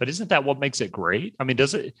 But isn't that what makes it great? I mean,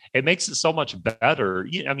 it makes it so much better.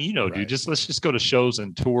 Dude, let's just go to shows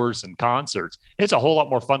and tours and concerts. It's a whole lot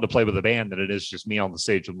more fun to play with a band than it is just me on the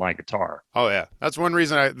stage with my guitar. Oh yeah. That's one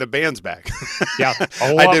reason the band's back. Yeah.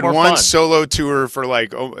 I did one solo tour for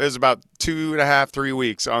it was about 2.5, 3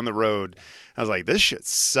 weeks on the road. I was like, this shit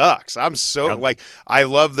sucks. I'm so I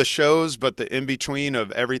love the shows, but the in-between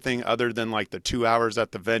of everything other than the 2 hours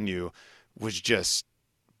at the venue was just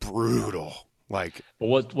brutal.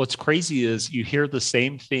 What's crazy is you hear the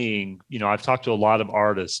same thing. I've talked to a lot of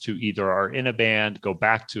artists who either are in a band, go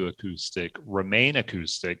back to acoustic, remain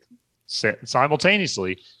acoustic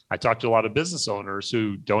simultaneously. I talk to a lot of business owners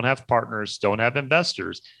who don't have partners, don't have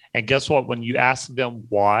investors. And guess what? When you ask them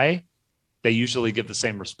why, they usually give the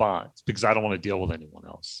same response: because I don't want to deal with anyone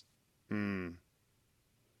else.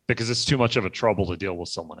 Because it's too much of a trouble to deal with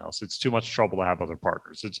someone else. It's too much trouble to have other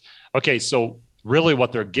partners. It's okay. So really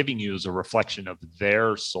what they're giving you is a reflection of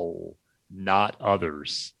their soul, not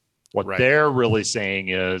others. What they're really saying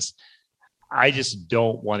is, I just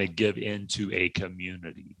don't want to give into a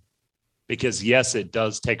community. Because yes, it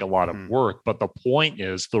does take a lot of work, but the point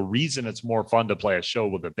is, the reason it's more fun to play a show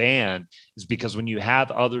with a band is because when you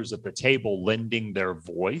have others at the table lending their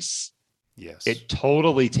voice, it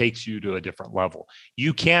totally takes you to a different level.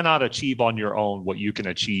 You cannot achieve on your own what you can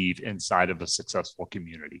achieve inside of a successful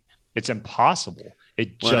community. It's impossible.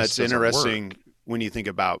 It's interesting work. When you think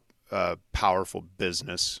about powerful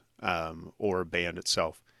business or a band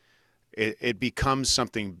itself. It becomes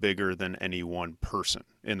something bigger than any one person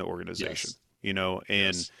in the organization,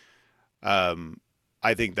 and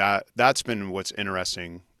I think that's been what's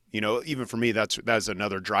interesting, even for me, that's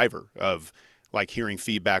another driver of hearing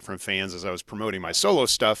feedback from fans as I was promoting my solo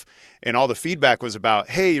stuff, and all the feedback was about,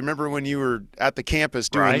 hey, you remember when you were at the campus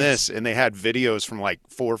doing this? And they had videos from 4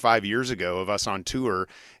 or 5 years ago of us on tour.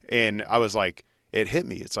 And I was like, it hit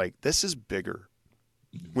me. It's this is bigger.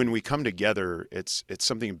 When we come together, it's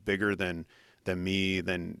something bigger than me,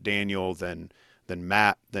 than Daniel, than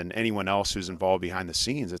Matt, than anyone else who's involved behind the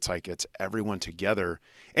scenes. It's it's everyone together.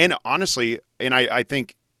 And honestly, and I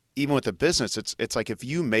think even with the business, it's if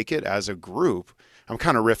you make it as a group, I'm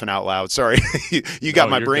kind of riffing out loud. Sorry. you got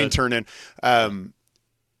my brain turning.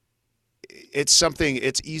 It's something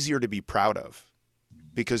it's easier to be proud of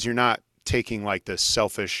because you're not taking this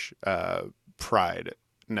selfish pride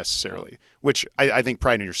necessarily, which I think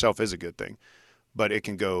pride in yourself is a good thing, but it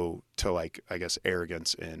can go to I guess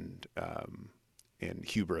arrogance and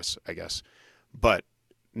hubris, I guess. But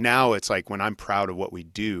now it's when I'm proud of what we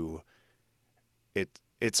do,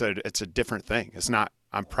 it's a different thing. It's not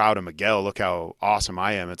I'm proud of Miguel. Look how awesome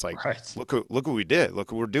I am. It's like, Right. look what we did.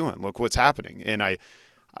 Look what we're doing. Look what's happening. And I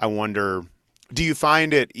wonder, do you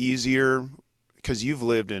find it easier, because you've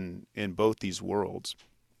lived in both these worlds?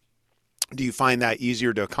 Do you find that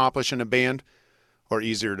easier to accomplish in a band or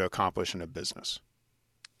easier to accomplish in a business?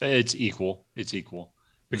 It's equal. It's equal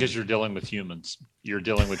because you're dealing with humans. You're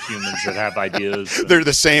dealing with humans that have ideas. They're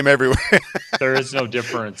the same everywhere. There is no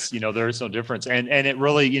difference. There is no difference. And it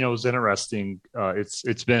really, was interesting.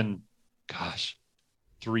 It's been, gosh,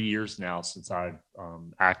 3 years now since I've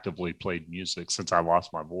actively played music, since I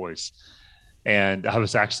lost my voice. And I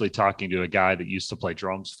was actually talking to a guy that used to play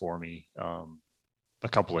drums for me a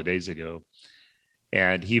couple of days ago.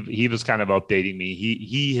 And he was kind of updating me.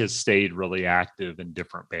 He has stayed really active in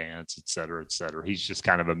different bands, et cetera, et cetera. He's just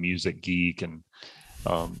kind of a music geek and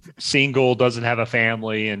single, doesn't have a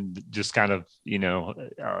family, and just kind of,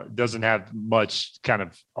 doesn't have much kind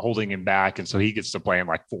of holding him back. And so he gets to play in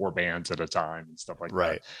like 4 bands at a time and stuff like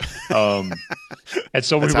right. that. And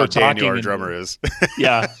so That's we were how Daniel, talking. our drummer, is.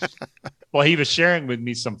 Yeah. Well, he was sharing with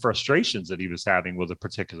me some frustrations that he was having with a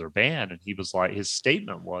particular band. And he was like, his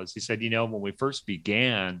statement was, he said, when we first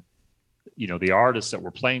began, the artists that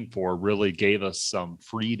we're playing for really gave us some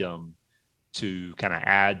freedom to kind of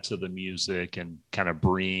add to the music and kind of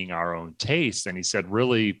bring our own taste. And he said,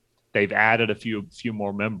 really, they've added a few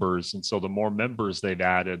more members. And so the more members they've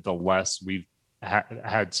added, the less we've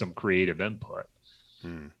had some creative input.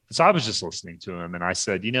 So I was just listening to him. And I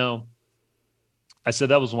said,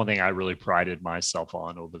 that was one thing I really prided myself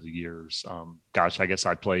on over the years. I guess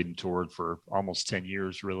I played and toured for almost 10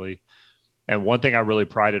 years, really. And one thing I really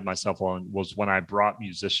prided myself on was when I brought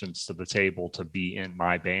musicians to the table to be in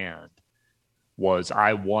my band, was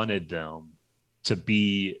I wanted them to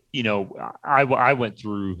be, I went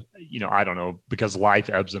through, I don't know, because life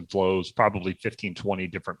ebbs and flows, probably 15, 20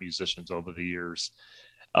 different musicians over the years.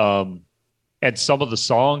 And some of the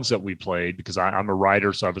songs that we played, because I'm a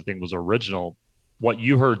writer, so everything was original. What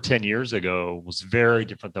you heard 10 years ago was very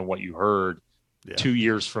different than what you heard 2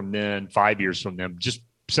 years from then, 5 years from then, just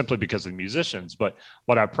simply because of the musicians. But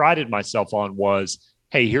what I prided myself on was,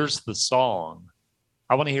 hey, here's the song.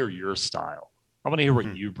 I want to hear your style. I want to hear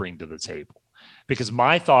what you bring to the table. Because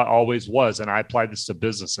my thought always was, and I applied this to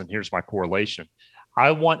business, and here's my correlation.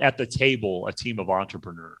 I want at the table a team of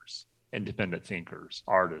entrepreneurs, independent thinkers,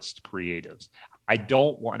 artists, creatives. I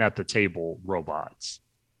don't want at the table robots.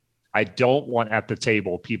 I don't want at the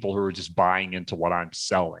table people who are just buying into what I'm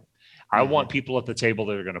selling. I want people at the table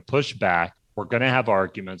that are going to push back. We're going to have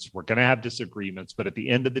arguments. We're going to have disagreements. But at the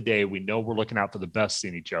end of the day, we know we're looking out for the best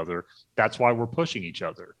in each other. That's why we're pushing each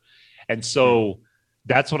other. And so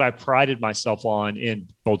that's what I prided myself on in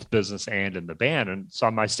both business and in the band. And so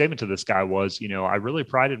my statement to this guy was, I really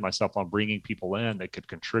prided myself on bringing people in that could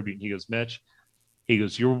contribute. And he goes, Mitch,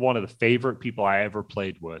 you're one of the favorite people I ever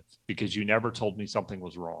played with because you never told me something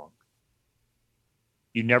was wrong.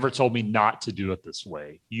 You never told me not to do it this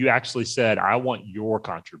way. You actually said, I want your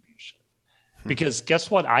contribution. Because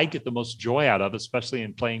guess what? I get the most joy out of, especially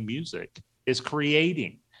in playing music, is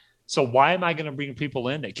creating. So why am I going to bring people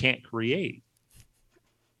in that can't create?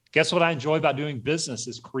 Guess what I enjoy about doing business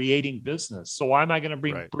is creating business. So why am I going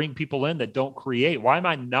to bring people in that don't create? Why am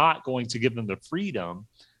I not going to give them the freedom?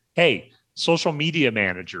 Hey, social media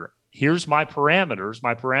manager, here's my parameters.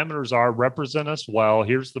 My parameters are represent us well.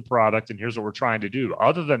 Here's the product and here's what we're trying to do.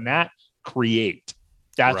 Other than that, create.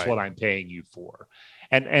 That's what I'm paying you for.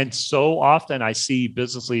 And so often I see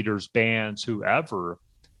business leaders, bands, whoever,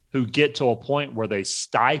 who get to a point where they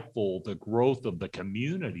stifle the growth of the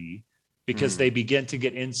community because they begin to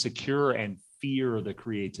get insecure and fear the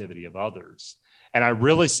creativity of others. And I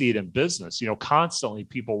really see it in business. Constantly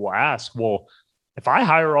people will ask, well, if I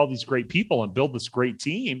hire all these great people and build this great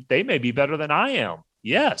team, they may be better than I am.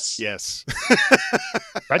 Yes.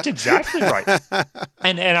 That's exactly right.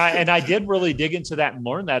 And I did really dig into that and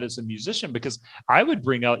learn that as a musician, because I would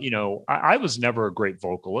bring out, I was never a great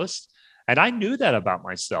vocalist. And I knew that about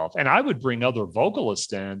myself. And I would bring other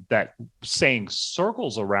vocalists in that sang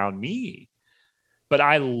circles around me. But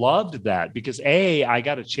I loved that because A, I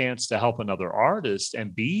got a chance to help another artist,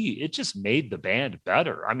 and B, it just made the band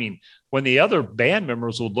better. I mean, when the other band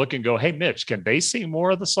members would look and go, hey, Mitch, can they sing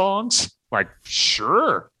more of the songs? Like,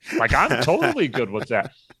 sure. Like, I'm totally good with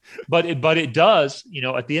that. But it does,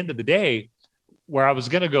 at the end of the day, where I was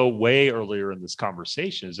going to go way earlier in this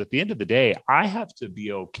conversation is at the end of the day, I have to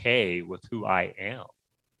be okay with who I am.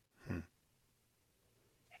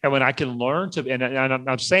 And when I can learn to, and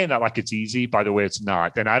I'm saying that like it's easy, by the way, it's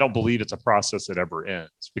not. And I don't believe it's a process that ever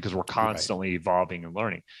ends because we're constantly evolving and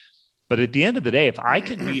learning. But at the end of the day, if I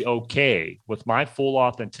can be okay with my full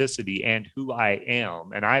authenticity and who I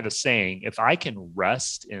am, and I have a saying, if I can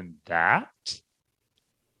rest in that,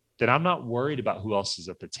 then I'm not worried about who else is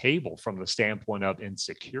at the table from the standpoint of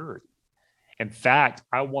insecurity. In fact,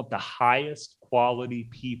 I want the highest quality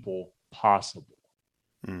people possible.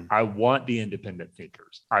 I want the independent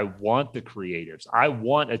thinkers. I want the creatives. I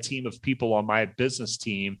want a team of people on my business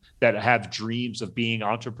team that have dreams of being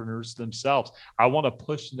entrepreneurs themselves. I want to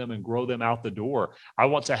push them and grow them out the door. I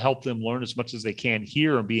want to help them learn as much as they can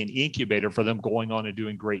here and be an incubator for them going on and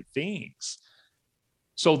doing great things.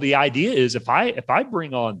 So the idea is if I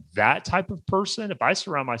bring on that type of person, if I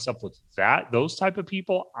surround myself with those type of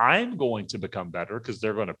people, I'm going to become better because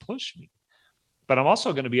they're going to push me. But I'm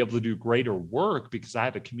also going to be able to do greater work because I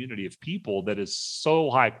have a community of people that is so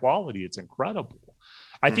high quality. It's incredible.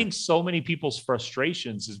 I think so many people's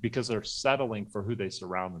frustrations is because they're settling for who they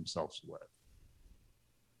surround themselves with.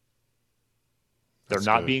 They're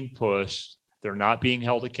not being pushed. They're not being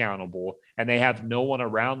held accountable, and they have no one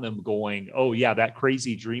around them going, oh yeah, that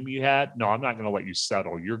crazy dream you had. No, I'm not going to let you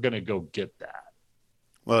settle. You're going to go get that.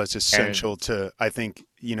 Well, it's essential to, I think,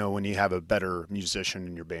 when you have a better musician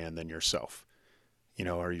in your band than yourself,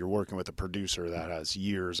 or you're working with a producer that has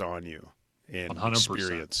years on you and 100%.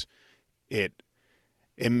 Experience, it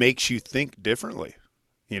makes you think differently.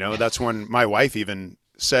 That's when my wife even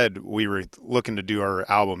said we were looking to do our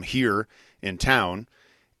album here in town,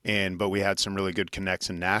 but we had some really good connects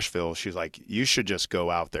in Nashville. She's like, you should just go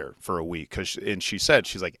out there for a week. And she said,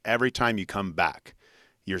 she's like, every time you come back,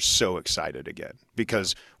 you're so excited again.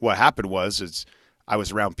 Because what happened is I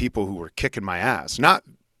was around people who were kicking my ass, not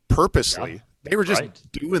purposely. Yeah. They were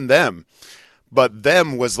just doing them. But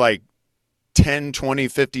them was like 10, 20,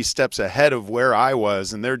 50 steps ahead of where I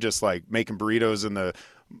was. And they're just like making burritos in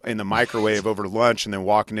the microwave over lunch and then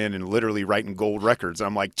walking in and literally writing gold records.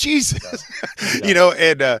 I'm like, Jesus,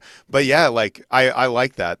 but yeah, like I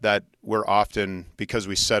like that we're often, because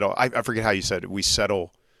we settle, I forget how you said it. We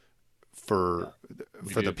settle for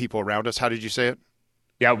the people around us. How did you say it?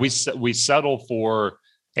 Yeah. We settle for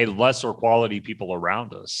a lesser quality people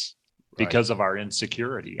around us because of our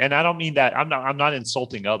insecurity. And I don't mean that I'm not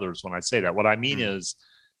insulting others when I say that. What I mean is,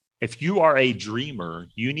 if you are a dreamer,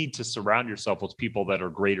 you need to surround yourself with people that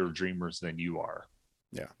are greater dreamers than you are.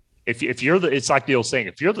 Yeah. If you're it's like the old saying,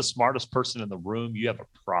 if you're the smartest person in the room, you have a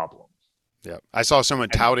problem. Yeah. I saw someone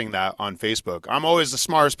touting that on Facebook. I'm always the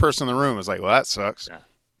smartest person in the room. I was like, well, that sucks. Yeah.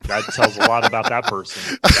 That tells a lot about that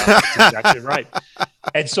person. That's exactly right.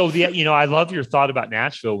 And so I love your thought about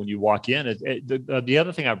Nashville when you walk in. The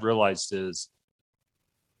other thing I've realized is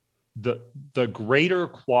the greater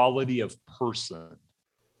quality of person,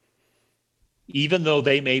 even though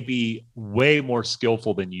they may be way more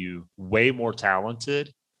skillful than you, way more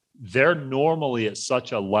talented, they're normally at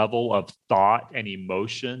such a level of thought and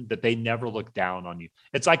emotion that they never look down on you.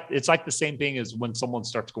 It's like the same thing as when someone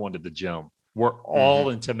starts going to the gym. We're all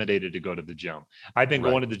intimidated to go to the gym. I've been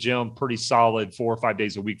going to the gym pretty solid 4 or 5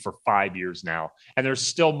 days a week for 5 years now. And there's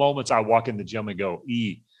still moments I walk in the gym and go,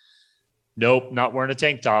 nope, not wearing a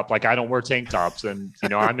tank top. Like I don't wear tank tops, and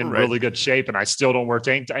I'm in really good shape and I still don't wear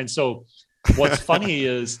tank top. And so what's funny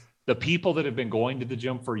is the people that have been going to the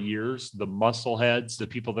gym for years, the muscle heads, the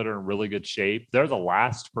people that are in really good shape, they're the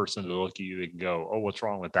last person to look at you and go, oh, what's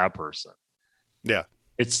wrong with that person? Yeah.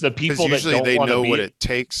 It's the people that usually don't they know what it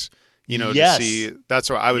takes, to see. That's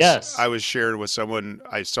what I was sharing with someone.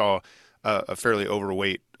 I saw a fairly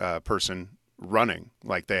overweight person running,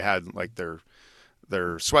 like they had like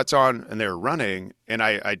their sweats on and they were running. And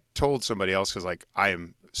I told somebody else, because like I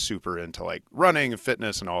am super into like running and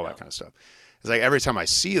fitness and all that kind of stuff. It's like every time I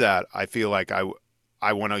see that, I feel like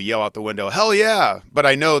I want to yell out the window, hell yeah. But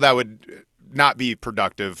I know that would not be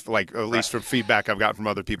productive, like at least from feedback I've got from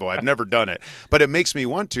other people. I've never done it, but it makes me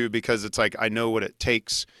want to, because it's like I know what it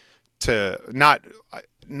takes to not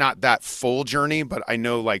that full journey, but I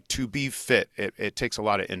know like to be fit, it takes a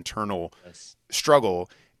lot of internal struggle.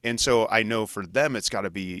 And so I know for them, it's got to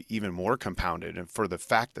be even more compounded, and for the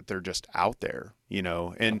fact that they're just out there,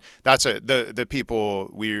 and that's the people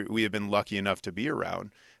we have been lucky enough to be around.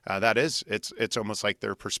 It's almost like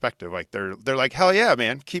their perspective. Like they're like, hell yeah,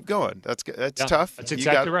 man, keep going. That's tough. That's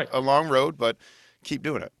exactly right. A long road, but keep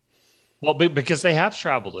doing it. Well, because they have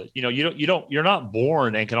traveled it. You're not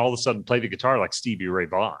born and can all of a sudden play the guitar like Stevie Ray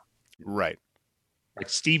Vaughan. Right. Like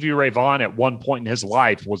Stevie Ray Vaughan at one point in his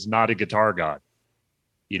life was not a guitar god.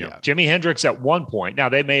 Jimi Hendrix at one point, now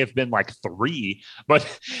they may have been like 3,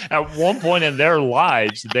 but at one point in their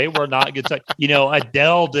lives, they were not guitar.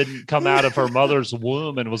 Adele didn't come out of her mother's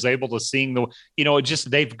womb and was able to sing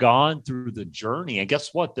they've gone through the journey. And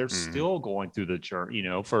guess what? They're still going through the journey,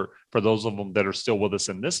 for those of them that are still with us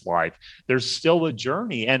in this life, there's still a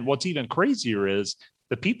journey. And what's even crazier is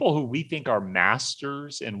the people who we think are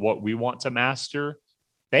masters in what we want to master,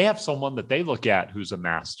 they have someone that they look at who's a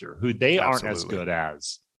master, who they aren't as good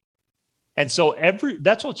as. And so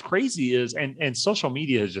that's what's crazy is, and social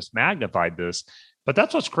media has just magnified this, but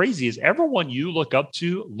that's what's crazy is everyone you look up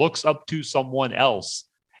to looks up to someone else.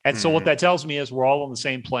 And so what that tells me is we're all on the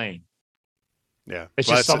same plane. Yeah. It's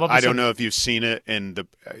just some of us. I don't know if you've seen it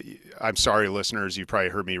I'm sorry, listeners, you probably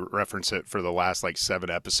heard me reference it for the last 7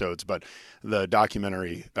 episodes, but the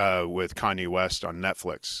documentary with Kanye West on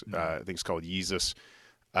Netflix, I think it's called Yeezus.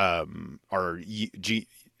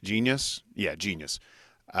 Genius. Yeah, Genius.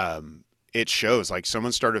 It shows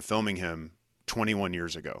someone started filming him 21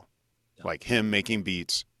 years ago, him making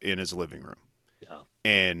beats in his living room,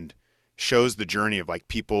 and shows the journey of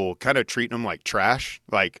people kind of treating him like trash,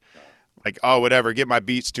 oh, whatever, get my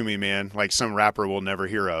beats to me, man. Some rapper we'll never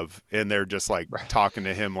hear of, and they're just talking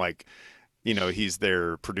to him he's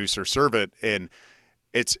their producer servant. And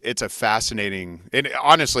it's a fascinating, and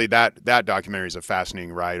honestly, that documentary is a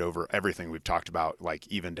fascinating ride over everything we've talked about,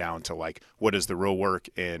 even down to what is the real work,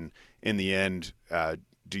 and in the end,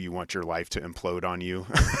 do you want your life to implode on you?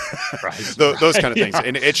 Right. Those kind of things.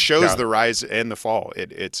 And it shows the rise and the fall.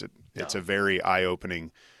 It's a very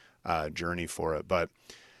eye-opening journey for it. But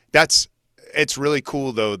it's really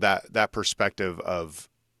cool though, that perspective of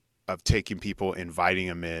taking people, inviting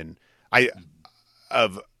them in.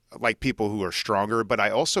 People who are stronger, but I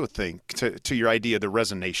also think to your idea, the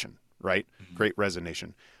resonation, right? Mm-hmm. Great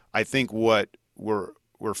resonation. I think what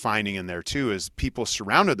we're finding in there too is people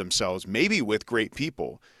surrounded themselves maybe with great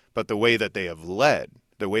people, but the way that they have led,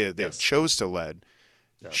 the way that they have chose to lead,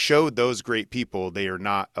 showed those great people they are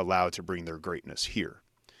not allowed to bring their greatness here.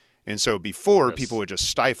 And so before people would just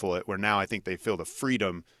stifle it, where now I think they feel the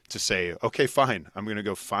freedom to say, okay, fine, I'm going to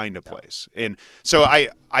go find a place. And so I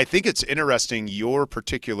think it's interesting, your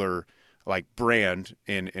particular brand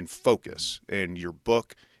and focus and your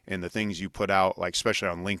book and the things you put out, especially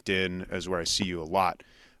on LinkedIn is where I see you a lot.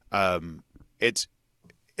 It's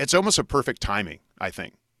almost a perfect timing, I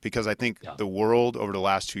think, because I think the world over the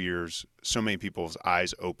last 2 years, so many people's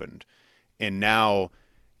eyes opened, and now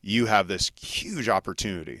you have this huge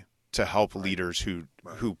opportunity to help leaders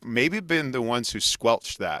who maybe been the ones who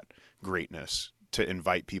squelched that greatness to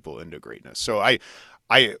invite people into greatness. So I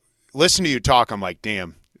listen to you talk, I'm like,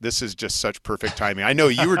 damn, this is just such perfect timing. I know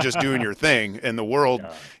you were just doing your thing, and the world,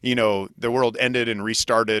 the world ended and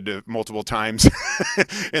restarted multiple times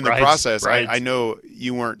in the process. Right. I know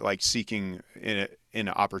you weren't seeking in an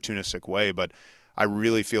opportunistic way, but I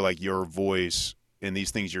really feel like your voice and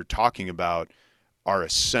these things you're talking about are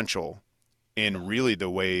essential in really the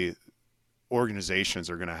way organizations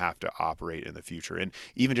are going to have to operate in the future. And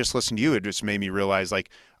even just listening to you, it just made me realize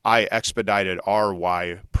I expedited our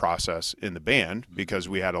why process in the band because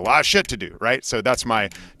we had a lot of shit to do, right? So that's my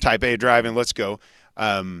type A driving, let's go.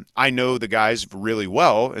 I know the guys really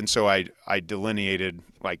well, and so I delineated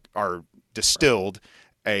distilled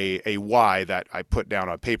a why that I put down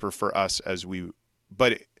on paper for us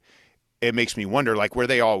but it makes me wonder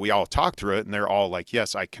where we all talk through it and they're all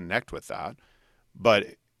yes, I connect with that. But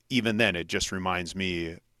even then it just reminds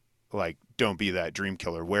me don't be that dream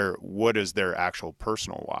killer. What is their actual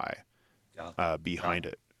personal why behind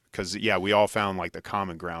it? Because we all found the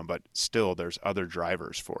common ground, but still there's other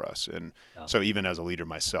drivers for us. And so even as a leader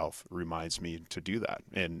myself, it reminds me to do that.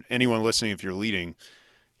 And anyone listening, if you're leading,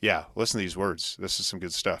 listen to these words. This is some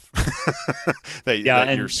good stuff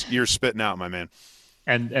that you're spitting out, my man.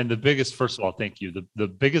 And the biggest, first of all, thank you. The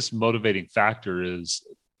biggest motivating factor is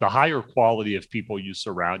the higher quality of people you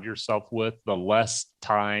surround yourself with, the less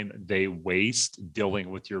time they waste dealing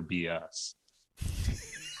with your BS.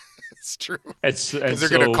 It's true. Because they're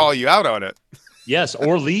going to call you out on it. Yes,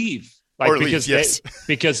 or leave.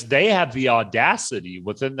 Because they have the audacity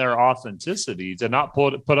within their authenticity to not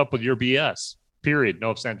put up with your BS. Period. No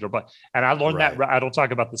ifs, ands, or buts. And I learned that. I don't talk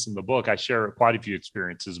about this in the book. I share quite a few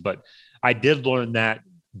experiences, but I did learn that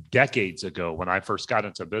decades ago when I first got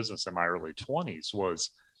into business in my early 20s was,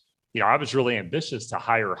 I was really ambitious to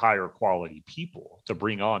hire higher quality people, to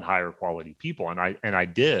bring on higher quality people. And I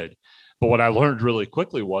did. But what I learned really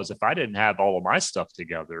quickly was if I didn't have all of my stuff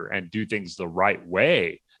together and do things the right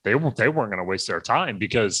way, they weren't going to waste their time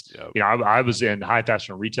because, I was in high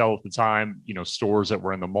fashion retail at the time, stores that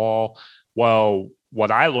were in the mall. Well,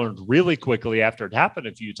 what I learned really quickly after it happened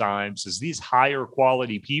a few times is these higher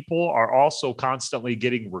quality people are also constantly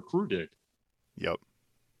getting recruited. Yep.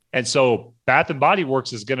 And so Bath and Body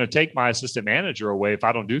Works is going to take my assistant manager away if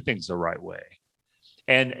I don't do things the right way.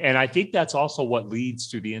 And I think that's also what leads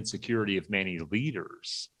to the insecurity of many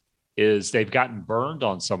leaders is they've gotten burned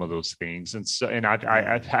on some of those things. And so, and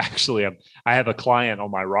I've actually, I have a client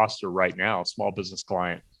on my roster right now, a small business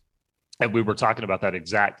client. And we were talking about that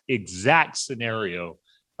exact scenario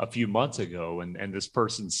a few months ago. And this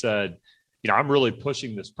person said, I'm really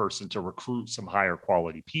pushing this person to recruit some higher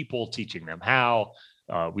quality people, teaching them how.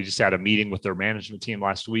 We just had a meeting with their management team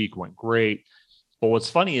last week, went great. But what's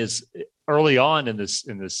funny is early on in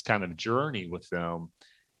this kind of journey with them,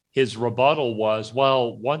 his rebuttal was,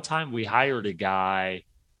 well, one time we hired a guy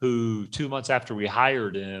who 2 months after we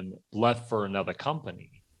hired him left for another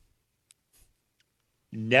company.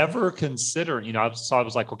 Never consider, so I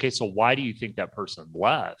was like, okay, so why do you think that person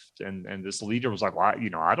left? And this leader was like, well,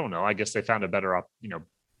 I don't know. I guess they found a better,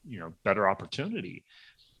 better opportunity.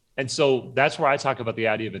 And so that's where I talk about the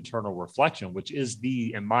idea of internal reflection, which is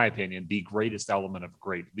in my opinion, the greatest element of a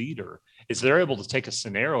great leader is they're able to take a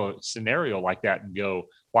scenario like that and go,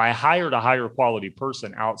 well, I hired a higher quality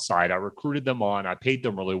person outside. I recruited them on, I paid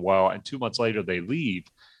them really well. And 2 months later they leave.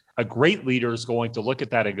 A great leader is going to look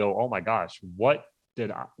at that and go, oh my gosh, what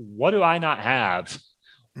do I not have?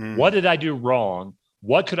 What did I do wrong?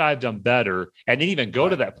 What could I have done better? And then even go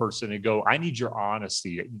to that person and go, I need your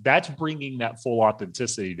honesty. That's bringing that full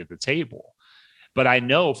authenticity to the table. But I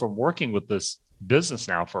know from working with this business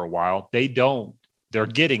now for a while, they're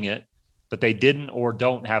getting it, but they didn't or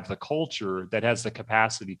don't have the culture that has the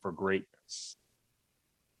capacity for greatness.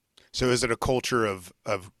 So is it a culture of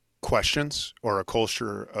questions or a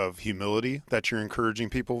culture of humility that you're encouraging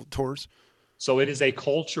people towards? So it is a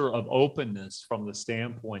culture of openness from the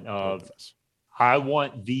standpoint of, I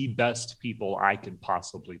want the best people I can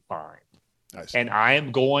possibly find. Nice. And I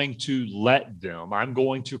am going to I'm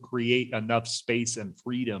going to create enough space and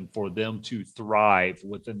freedom for them to thrive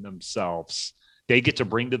within themselves. They get to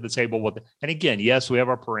bring to the table and again, yes, we have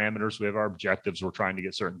our parameters, we have our objectives, we're trying to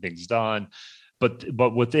get certain things done.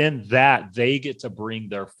 But within that, they get to bring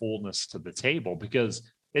their fullness to the table because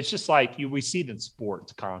it's just like we see it in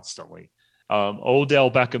sports constantly.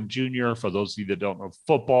 Odell Beckham Jr., for those of you that don't know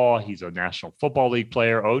football, he's a National Football League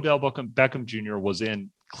player. Odell Beckham Jr. was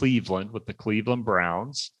in Cleveland with the Cleveland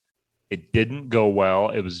Browns. It didn't go well.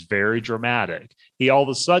 It was very dramatic. He all of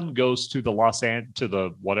a sudden goes to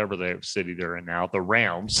whatever the city they're in now, the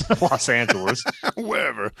Rams, Los Angeles,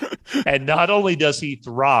 wherever. And not only does he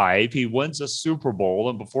thrive, he wins a Super Bowl.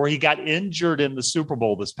 And before he got injured in the Super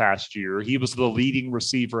Bowl this past year, he was the leading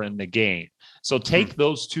receiver in the game. So take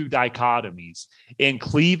those two dichotomies. In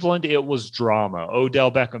Cleveland, it was drama.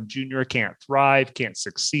 Odell Beckham Jr. can't thrive, can't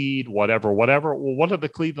succeed, whatever. Well, what are the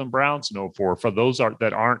Cleveland Browns known for those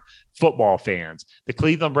that aren't football fans? The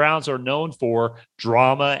Cleveland Browns are known for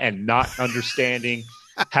drama and not understanding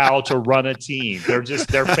how to run a team.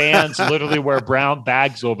 Their fans literally wear brown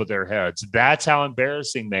bags over their heads. That's how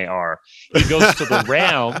embarrassing they are. He goes to the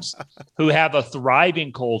Rams, who have a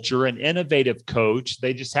thriving culture, an innovative coach.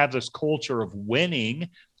 They just have this culture of winning.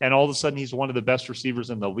 And all of a sudden, he's one of the best receivers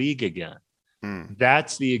in the league again.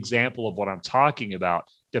 That's the example of what I'm talking about.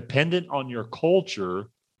 Dependent on your culture,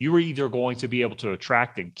 you are either going to be able to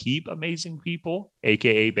attract and keep amazing people,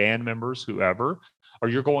 AKA band members, whoever, or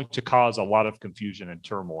you're going to cause a lot of confusion and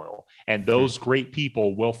turmoil. And those great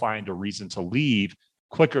people will find a reason to leave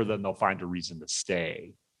quicker than they'll find a reason to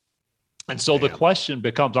stay. And so the question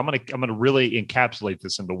becomes, I'm going to really encapsulate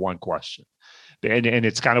this into one question. And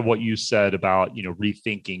it's kind of what you said about,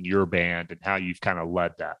 rethinking your band and how you've kind of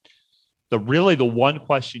led that. The one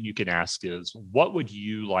question you can ask is, what would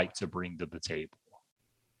you like to bring to the table?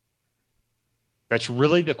 That's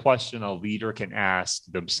really the question a leader can ask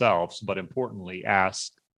themselves, but importantly,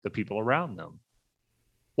 ask the people around them.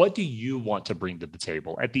 What do you want to bring to the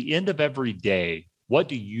table? At the end of every day, what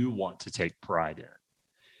do you want to take pride in?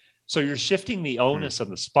 So you're shifting the onus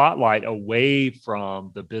and the spotlight away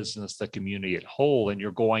from the business, the community at whole, and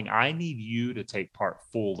you're going, I need you to take part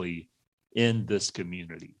fully in this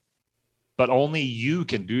community. But only you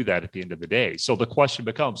can do that at the end of the day. So the question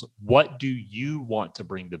becomes, what do you want to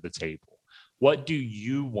bring to the table? What do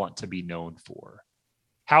you want to be known for?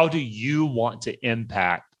 How do you want to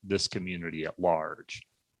impact this community at large?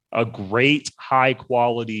 A great high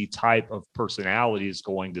quality type of personality is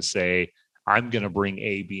going to say, I'm going to bring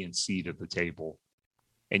A, B, and C to the table.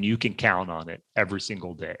 And you can count on it every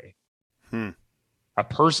single day. A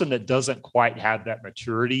person that doesn't quite have that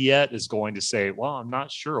maturity yet is going to say, well, I'm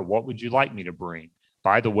not sure. What would you like me to bring?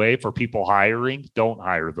 By the way, for people hiring, don't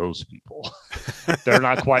hire those people. They're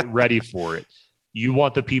not quite ready for it. You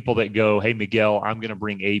want the people that go, hey, Miguel, I'm going to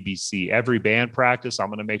bring ABC. Every band practice, I'm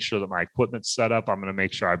going to make sure that my equipment's set up. I'm going to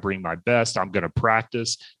make sure I bring my best. I'm going to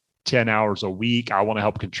practice 10 hours a week. I want to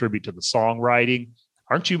help contribute to the songwriting.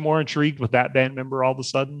 Aren't you more intrigued with that band member all of a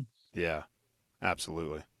sudden? Yeah,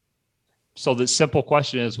 absolutely. So the simple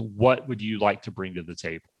question is, what would you like to bring to the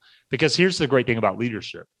table? Because here's the great thing about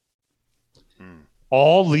leadership.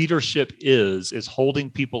 All leadership is holding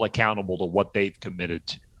people accountable to what they've committed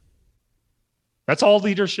to. That's all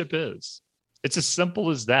leadership is. It's as simple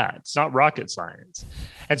as that. It's not rocket science.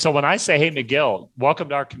 And so when I say, hey, Miguel, welcome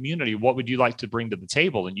to our community, what would you like to bring to the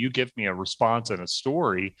table? And you give me a response and a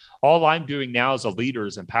story. All I'm doing now as a leader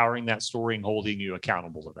is empowering that story and holding you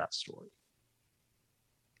accountable to that story.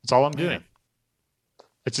 That's all I'm doing.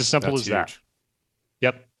 It's as simple as that.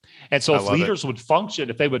 Yep. And so if leaders would function,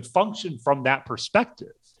 if they would function from that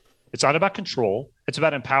perspective, it's not about control. It's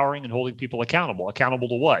about empowering and holding people accountable. Accountable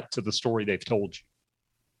to what? To the story they've told you.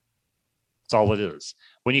 That's all it is.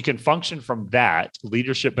 When you can function from that,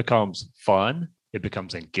 leadership becomes fun. It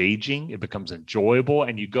becomes engaging. It becomes enjoyable.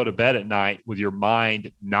 And you go to bed at night with your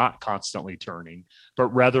mind not constantly turning, but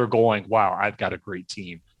rather going, wow, I've got a great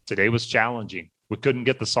team. Today was challenging. We couldn't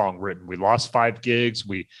get the song written. We lost 5 gigs.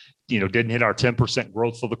 We didn't hit our 10%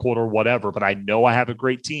 growth for the quarter or whatever, but I know I have a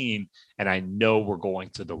great team and I know we're going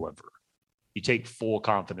to deliver. You take full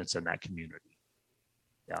confidence in that community.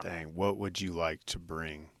 Yeah. Dang, what would you like to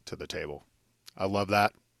bring to the table? I love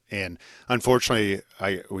that. And unfortunately,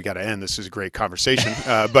 we got to end. This is a great conversation,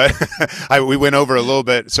 but we went over a little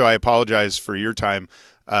bit, so I apologize for your time,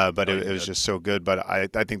 but it was just so good. But I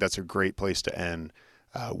think that's a great place to end.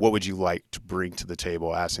 What would you like to bring to the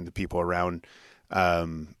table, asking the people around?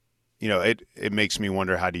 It makes me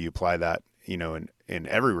wonder, how do you apply that, in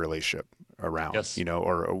every relationship around, yes.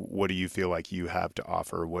 Or what do you feel like you have to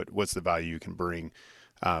offer? What's the value you can bring,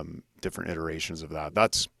 different iterations of that?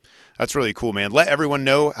 That's really cool, man. Let everyone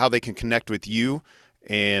know how they can connect with you.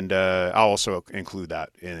 And I'll also include that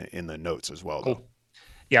in the notes as well. Cool. Though.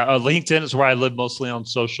 Yeah, LinkedIn is where I live mostly on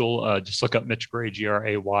social. Just look up Mitch Gray,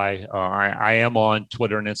 Gray. I am on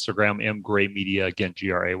Twitter and Instagram, Gray Media, again,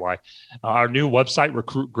 Gray. Our new website,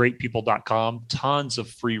 recruitgreatpeople.com, tons of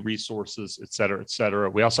free resources, et cetera, et cetera.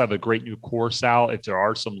 We also have a great new course out. If there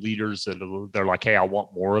are some leaders that they're like, hey, I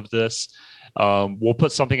want more of this, we'll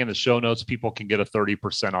put something in the show notes. People can get a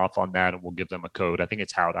 30% off on that, and we'll give them a code. I think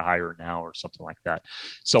it's How to Hire Now or something like that.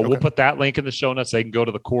 So We'll put that link in the show notes. They can go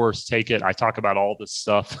to the course, take it. I talk about all this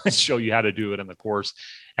stuff, show you how to do it in the course.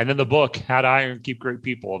 And then the book, How to Hire and Keep Great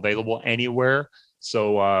People, available anywhere.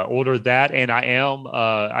 So order that. And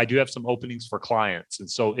I do have some openings for clients. And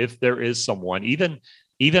so if there is someone, even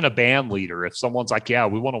a band leader, if someone's like, yeah,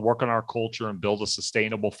 we want to work on our culture and build a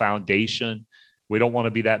sustainable foundation, we don't want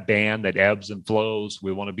to be that band that ebbs and flows.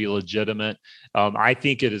 We want to be legitimate. I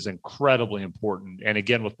think it is incredibly important. And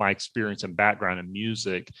again, with my experience and background in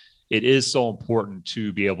music, it is so important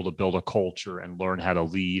to be able to build a culture and learn how to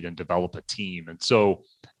lead and develop a team. And so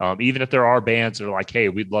even if there are bands that are like, hey,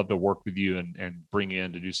 we'd love to work with you and bring you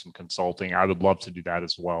in to do some consulting, I would love to do that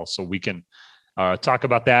as well. So we can talk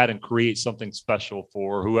about that and create something special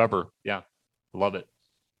for whoever. Yeah, love it.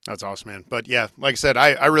 That's awesome, man. But yeah, like I said,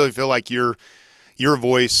 I really feel like your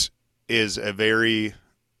voice is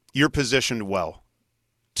you're positioned well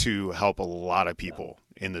to help a lot of people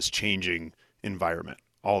in this changing environment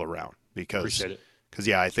all around, because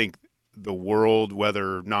I think the world,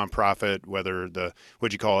 whether nonprofit, whether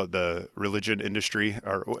what'd you call it, the religion industry,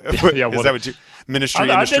 or ministry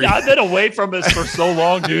industry? I've been away from this for so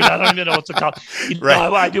long, dude. I don't even know what to call.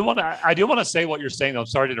 Right. I do want to say what you're saying. I'm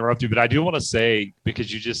sorry to interrupt you, but I do want to say,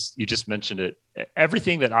 because you just mentioned it,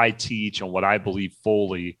 everything that I teach and what I believe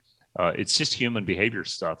fully, it's just human behavior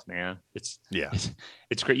stuff, man. It's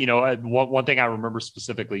great. One thing I remember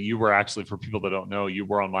specifically, you were actually, for people that don't know, you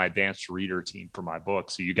were on my advanced reader team for my book.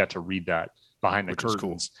 So you got to read that behind the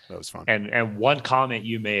curtains. Cool. That was fun. And one comment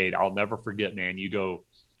you made, I'll never forget, man. You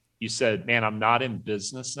said, man, I'm not in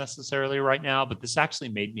business necessarily right now, but this actually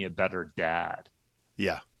made me a better dad.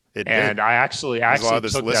 Yeah. And I actually took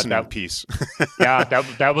that piece. Yeah,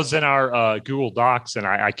 that was in our Google Docs, and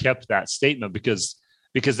I kept that statement because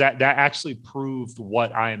that actually proved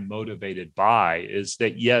what I am motivated by, is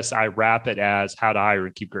that, yes, I wrap it as how to hire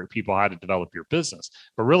and keep great people, how to develop your business.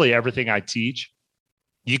 But really everything I teach,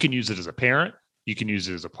 you can use it as a parent, you can use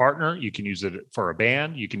it as a partner, you can use it for a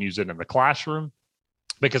band, you can use it in the classroom,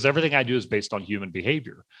 because everything I do is based on human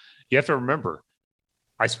behavior. You have to remember,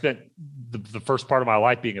 I spent the first part of my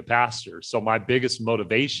life being a pastor. So my biggest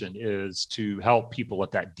motivation is to help people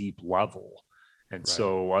at that deep level. And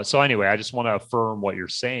Right. so anyway, I just want to affirm what you're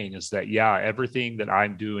saying is that, yeah, everything that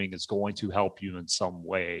I'm doing is going to help you in some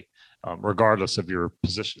way, regardless of your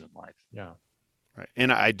position in life. Yeah. Right.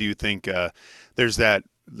 And I do think there's the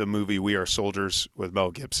movie We Are Soldiers with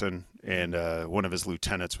Mel Gibson, and one of his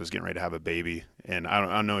lieutenants was getting ready to have a baby. And I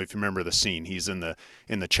don't know if you remember the scene. He's in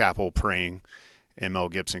the chapel praying, and Mel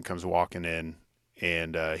Gibson comes walking in,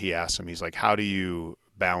 and he asks him, he's like, how do you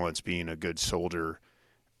balance being a good soldier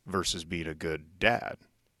versus being a good dad?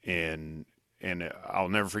 And I'll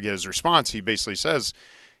never forget his response. He basically says,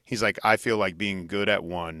 he's like, I feel like being good at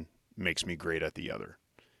one makes me great at the other.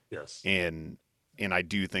 Yes. And I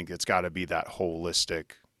do think it's got to be that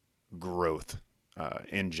holistic growth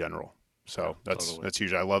in general. So that's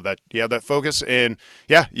huge. I love that. You have that focus, and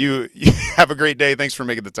yeah, you have a great day. Thanks for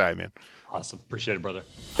making the time, man. Awesome. Appreciate it, brother.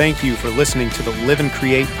 Thank you for listening to the Live and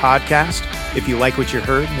Create podcast. If you like what you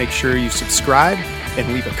heard, make sure you subscribe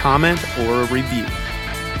and leave a comment or a review.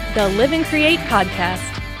 The Live and Create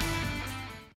podcast.